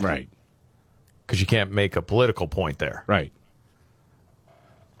that. Right. Because you can't make a political point there. Right.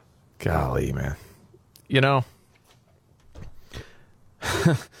 Golly, man.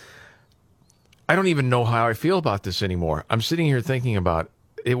 I don't even know how I feel about this anymore. I'm sitting here thinking about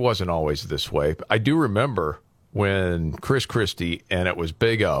it wasn't always this way. I do remember when Chris Christie and it was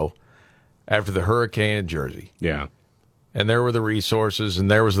Big O after the hurricane in Jersey. Yeah. And there were the resources and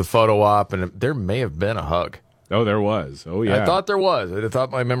there was the photo op and there may have been a hug. Oh, there was. Oh, yeah. I thought there was. I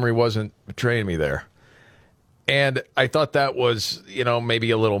thought my memory wasn't betraying me there. And I thought that was,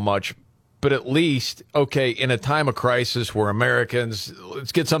 maybe a little much. But at least, okay, in a time of crisis where Americans,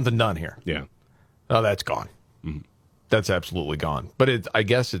 let's get something done here. Yeah. Oh, that's gone. Mm-hmm. That's absolutely gone. But I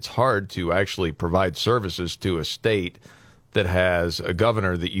guess it's hard to actually provide services to a state that has a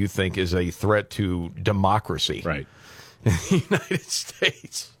governor that you think is a threat to democracy. Right. In the United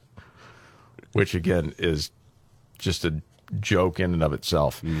States. Which, again, is just a joke in and of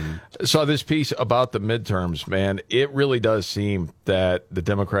itself. Saw this piece about the midterms, man. It really does seem that the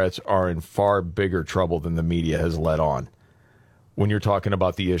Democrats are in far bigger trouble than the media has let on when you're talking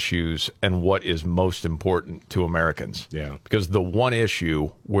about the issues and what is most important to Americans. Yeah. Because the one issue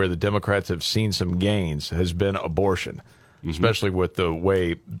where the Democrats have seen some gains has been abortion, especially with the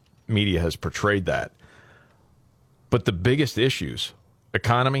way media has portrayed that. But the biggest issues,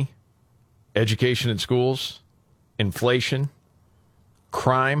 economy, education in schools, inflation,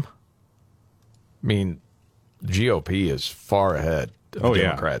 crime. I mean, GOP is far ahead of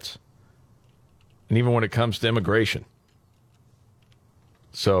Democrats. And even when it comes to immigration.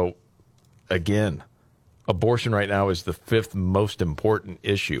 So, again, abortion right now is the 5th most important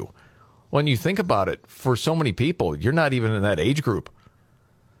issue. When you think about it, for so many people, you're not even in that age group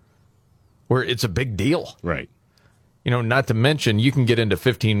where it's a big deal. Right. Not to mention you can get into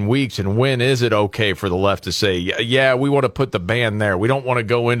 15 weeks, and when is it okay for the left to say, yeah, we want to put the ban there. We don't want to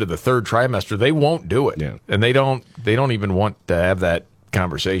go into the 3rd trimester. They won't do it. Yeah. And they don't even want to have that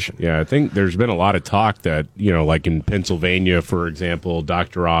conversation. Yeah, I think there's been a lot of talk that, like in Pennsylvania, for example,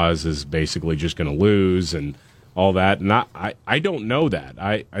 Dr. Oz is basically just going to lose and all that. And I don't know that.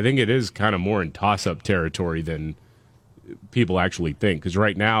 I think it is kind of more in toss-up territory than people actually think. Because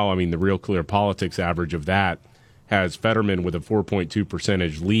right now, the Real Clear Politics average of that has Fetterman with a 4.2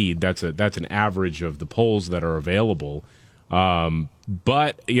 percentage lead. That's an average of the polls that are available.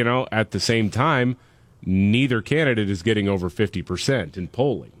 But, at the same time, neither candidate is getting over 50% in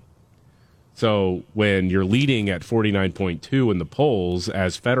polling. So when you're leading at 49.2 in the polls,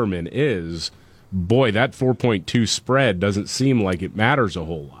 as Fetterman is, boy, that 4.2 spread doesn't seem like it matters a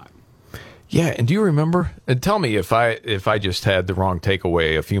whole lot. Yeah, and do you remember? And tell me if I just had the wrong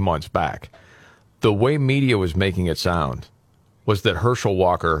takeaway a few months back. The way media was making it sound was that Herschel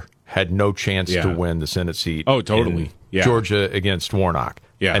Walker had no chance to win the Senate seat. Oh, totally. In Georgia against Warnock.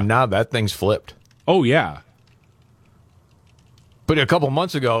 Yeah. And now that thing's flipped. Oh, yeah. But a couple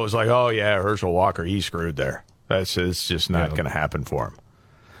months ago, it was like, oh, yeah, Herschel Walker, he's screwed there. It's just not going to happen for him.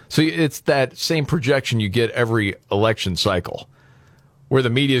 So it's that same projection you get every election cycle where the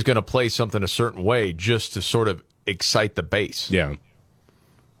media is going to play something a certain way just to sort of excite the base. Yeah.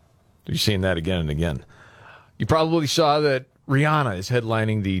 You're seeing that again and again. You probably saw that Rihanna is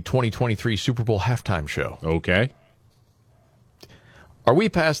headlining the 2023 Super Bowl halftime show. Okay. Are we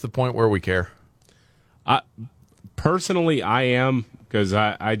past the point where we care? Personally, I am, because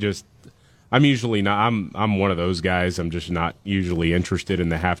I'm usually not. I'm one of those guys. I'm just not usually interested in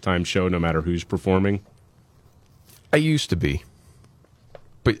the halftime show, no matter who's performing. I used to be,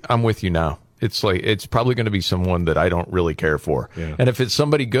 but I'm with you now. It's like it's probably going to be someone that I don't really care for. Yeah. And if it's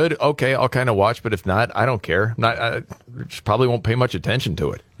somebody good, okay, I'll kind of watch. But if not, I don't care. I just probably won't pay much attention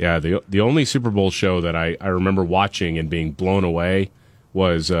to it. Yeah, the only Super Bowl show that I remember watching and being blown away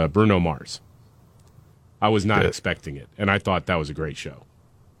was Bruno Mars. I was not expecting it, and I thought that was a great show.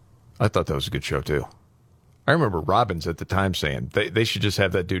 I thought that was a good show, too. I remember Robbins at the time saying they should just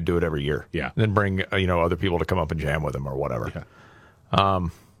have that dude do it every year. Yeah. And then bring other people to come up and jam with him or whatever. Yeah.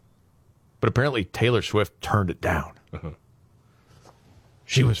 But apparently Taylor Swift turned it down. Uh-huh.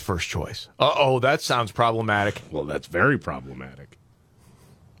 She was first choice. Uh-oh, that sounds problematic. Well, that's very problematic.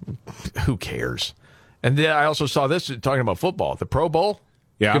 Who cares? And then I also saw this talking about football. The Pro Bowl?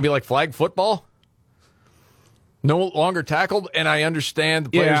 Yeah. It's going to be like flag football? No longer tackled? And I understand the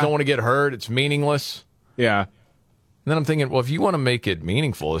players don't want to get hurt. It's meaningless. Yeah. And then I'm thinking, well, if you want to make it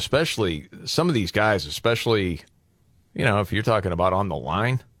meaningful, especially some of these guys, especially, if you're talking about on the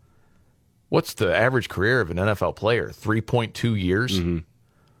line, what's the average career of an NFL player? 3.2 years? Mm-hmm.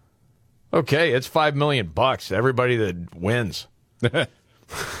 Okay, it's $5 million. Everybody that wins.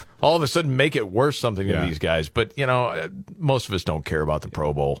 All of a sudden make it worth something to these guys. But, most of us don't care about the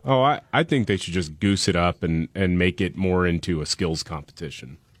Pro Bowl. Oh, I think they should just goose it up and make it more into a skills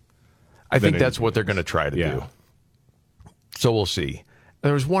competition. I think that's what they're going to try to do. So we'll see.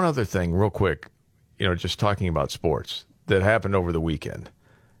 There was one other thing real quick, just talking about sports, that happened over the weekend.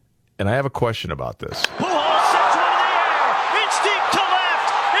 And I have a question about this. Pujols sends one in the air. It's deep to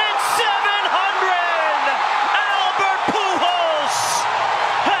left. It's 700. Albert Pujols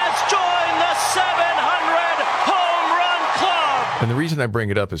has joined the 700 home run club. And the reason I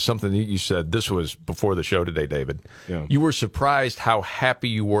bring it up is something that you said. This was before the show today, David. Yeah. You were surprised how happy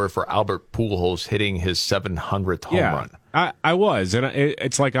you were for Albert Pujols hitting his 700th home run. I was. And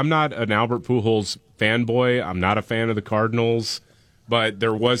it's like I'm not an Albert Pujols fanboy. I'm not a fan of the Cardinals. But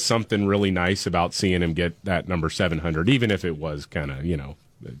there was something really nice about seeing him get that number 700, even if it was kind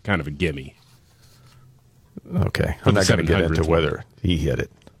of a gimme. Okay. I'm not going to get into whether he hit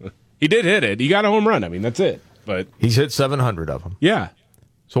it. He did hit it. He got a home run. I mean, that's it. But he's hit 700 of them. Yeah.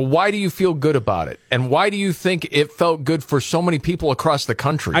 So why do you feel good about it? And why do you think it felt good for so many people across the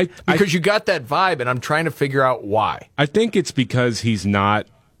country? Because you got that vibe, and I'm trying to figure out why. I think it's because he's not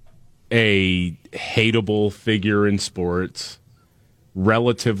a hateable figure in sports.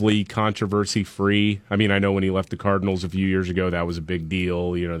 Relatively controversy-free. I mean, I know when he left the Cardinals a few years ago, that was a big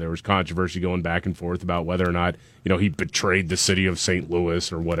deal. There was controversy going back and forth about whether or not, he betrayed the city of St.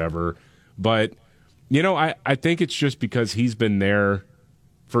 Louis or whatever. But, I think it's just because he's been there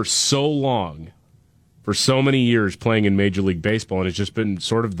for so long, for so many years playing in Major League Baseball, and it's just been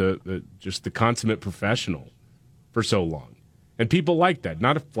sort of the consummate professional for so long. And people like that.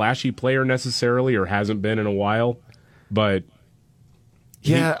 Not a flashy player necessarily, or hasn't been in a while, but...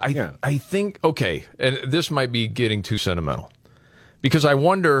 I think, okay, and this might be getting too sentimental, because I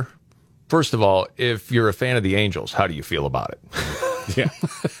wonder, first of all, if you're a fan of the Angels, how do you feel about it? Yeah.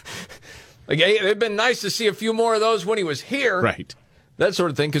 Like, hey, it'd been nice to see a few more of those when he was here. Right. That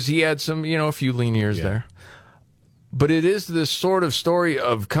sort of thing, because he had some, a few lean years there. But it is this sort of story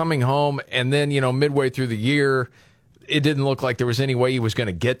of coming home, and then, midway through the year, it didn't look like there was any way he was going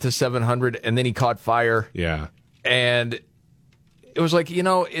to get to 700, and then he caught fire. Yeah. And it was like,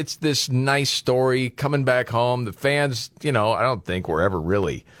 it's this nice story coming back home. The fans, I don't think were ever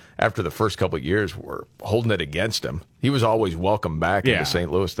really, after the first couple of years, were holding it against him. He was always welcome back into St.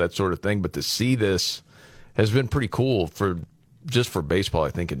 Louis, that sort of thing. But to see this has been pretty cool for baseball, I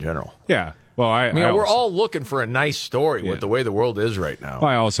think, in general. Yeah. Well, we're all looking for a nice story with the way the world is right now. Well,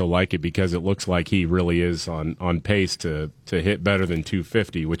 I also like it because it looks like he really is on pace to hit better than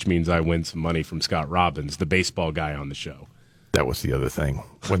 250, which means I win some money from Scott Robbins, the baseball guy on the show. That was the other thing.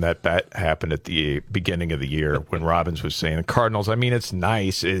 When that happened at the beginning of the year, when Robbins was saying, the Cardinals, I mean, it's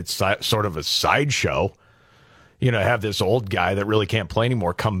nice. It's sort of a sideshow, have this old guy that really can't play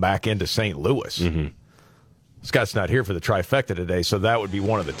anymore come back into St. Louis. Mm-hmm. Scott's not here for the trifecta today, so that would be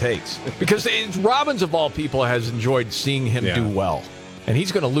one of the takes. Because Robbins, of all people, has enjoyed seeing him do well. And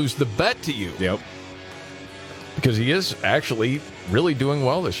he's going to lose the bet to you. Yep. Because he is actually really doing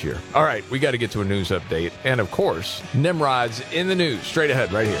well this year. All right, we got to get to a news update. And, of course, Nimrod's in the news. Straight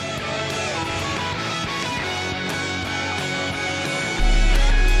ahead right here.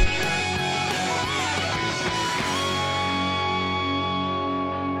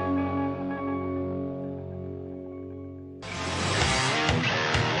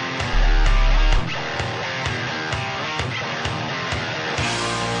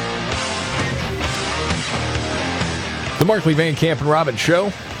 The Markley, Van Camp, and Robbins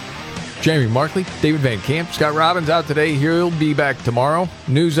Show. Jamie Markley, David Van Camp. Scott Robbins out today. He'll be back tomorrow.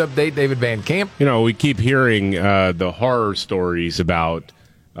 News update, David Van Camp. We keep hearing the horror stories about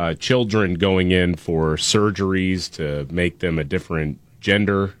children going in for surgeries to make them a different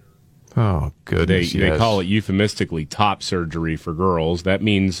gender. Oh, goodness, They call it euphemistically top surgery for girls. That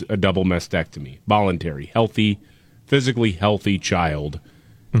means a double mastectomy. Voluntary, healthy, physically healthy child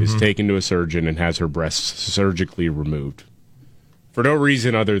is taken to a surgeon and has her breasts surgically removed. For no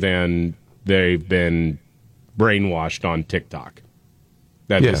reason other than they've been brainwashed on TikTok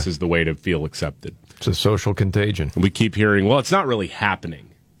that this is the way to feel accepted. It's a social contagion. And we keep hearing, well, it's not really happening,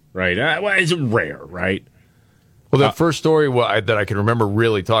 right? Well, it's rare, right? Well, the first story that I can remember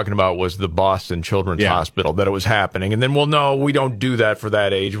really talking about was the Boston Children's Hospital, that it was happening. And then, well, no, we don't do that for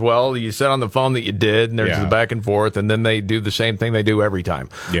that age. Well, you said on the phone that you did, and there's the back and forth, and then they do the same thing they do every time.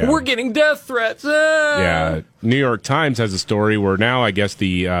 Yeah. We're getting death threats. Yeah. New York Times has a story where now I guess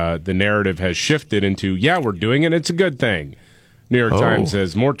the narrative has shifted into, we're doing it, it's a good thing. New York Times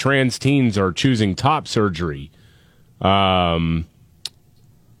says more trans teens are choosing top surgery.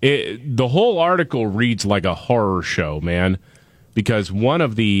 The whole article reads like a horror show, man, because one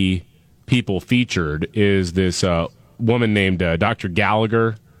of the people featured is this woman named Dr.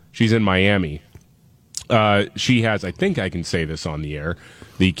 Gallagher. She's in Miami. She has, I think I can say this on the air,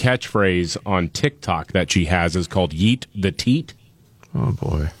 the catchphrase on TikTok that she has is called Yeet the Teat. Oh,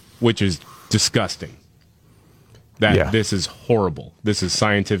 boy. Which is disgusting. This is horrible. This is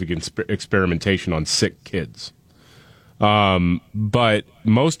scientific experimentation on sick kids. But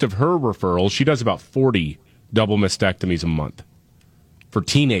most of her referrals, she does about 40 double mastectomies a month for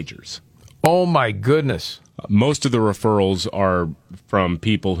teenagers. Oh, my goodness. Most of the referrals are from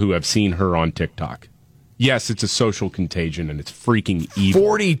people who have seen her on TikTok. Yes, it's a social contagion, and it's freaking evil.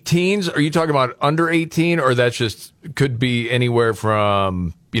 40 teens? Are you talking about under 18, or that just could be anywhere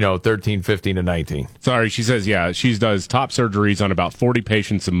from, 13, 15 to 19? Sorry, she says, she does top surgeries on about 40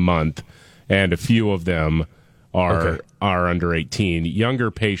 patients a month, and a few of them are under 18. Younger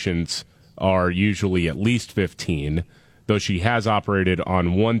patients are usually at least 15, though she has operated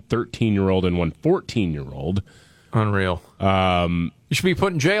on one 13-year-old and one 14-year-old. Unreal. You should be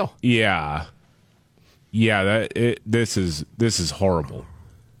put in jail. Yeah. Yeah, this is horrible,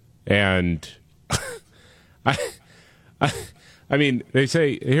 and I mean, they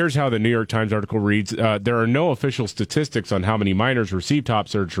say, here's how the New York Times article reads: there are no official statistics on how many minors receive top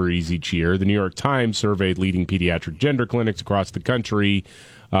surgeries each year. The New York Times surveyed leading pediatric gender clinics across the country.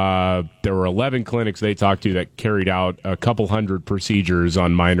 There were 11 clinics they talked to that carried out a couple hundred procedures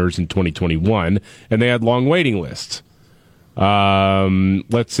on minors in 2021, and they had long waiting lists.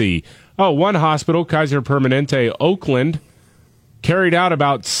 Let's see. One hospital, Kaiser Permanente, Oakland, carried out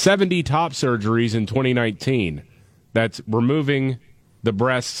about 70 top surgeries in 2019. That's removing the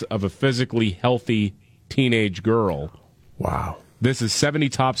breasts of a physically healthy teenage girl. Wow. This is 70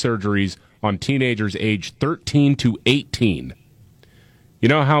 top surgeries on teenagers aged 13 to 18. You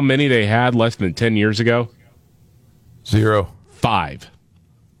know how many they had less than 10 years ago? 0. 5.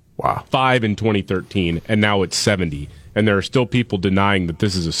 Wow. 5 in 2013, and now it's 70. And there are still people denying that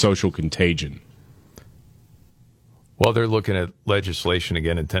this is a social contagion. Well, they're looking at legislation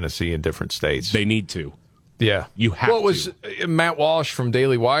again in Tennessee and different states. They need to. Yeah. You have to. What was Matt Walsh from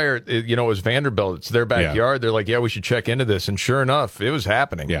Daily Wire, it was Vanderbilt. It's their backyard. Yeah. They're like, we should check into this. And sure enough, it was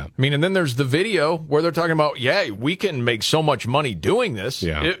happening. Yeah. I mean, and then there's the video where they're talking about, we can make so much money doing this.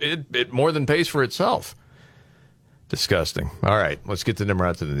 Yeah. It more than pays for itself. Disgusting. All right, let's get to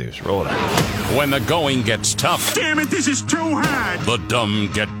Nimrod to the news. Roll it out. When the going gets tough. Damn it, this is too hard. The dumb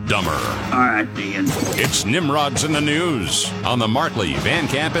get dumber. All right, Ian. It's Nimrod's in the News on the Markley, Van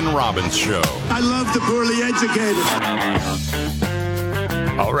Camp, and Robbins Show. I love the poorly educated.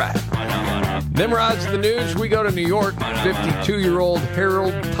 All right. Nimrod's in the News. We go to New York. 52-year-old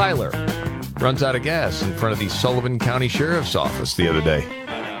Harold Tyler runs out of gas in front of the Sullivan County Sheriff's Office the other day.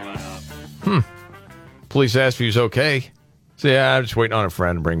 Police asked if he was okay. Said, I'm just waiting on a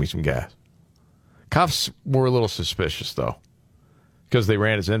friend to bring me some gas. Cops were a little suspicious, though, because they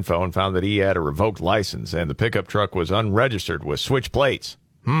ran his info and found that he had a revoked license and the pickup truck was unregistered with switch plates.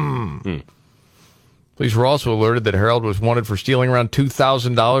 Police were also alerted that Harold was wanted for stealing around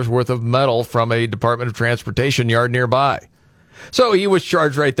 $2,000 worth of metal from a Department of Transportation yard nearby. So he was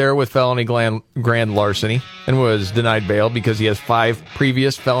charged right there with felony grand larceny and was denied bail because he has 5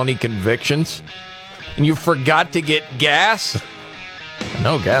 previous felony convictions. And you forgot to get gas?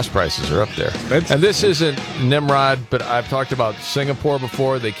 No, gas prices are up there. And this isn't Nimrod, but I've talked about Singapore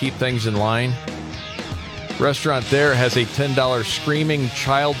before. They keep things in line. Restaurant there has a $10 screaming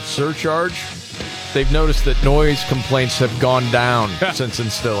child surcharge. They've noticed that noise complaints have gone down since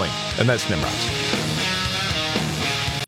instilling. And that's Nimrod's.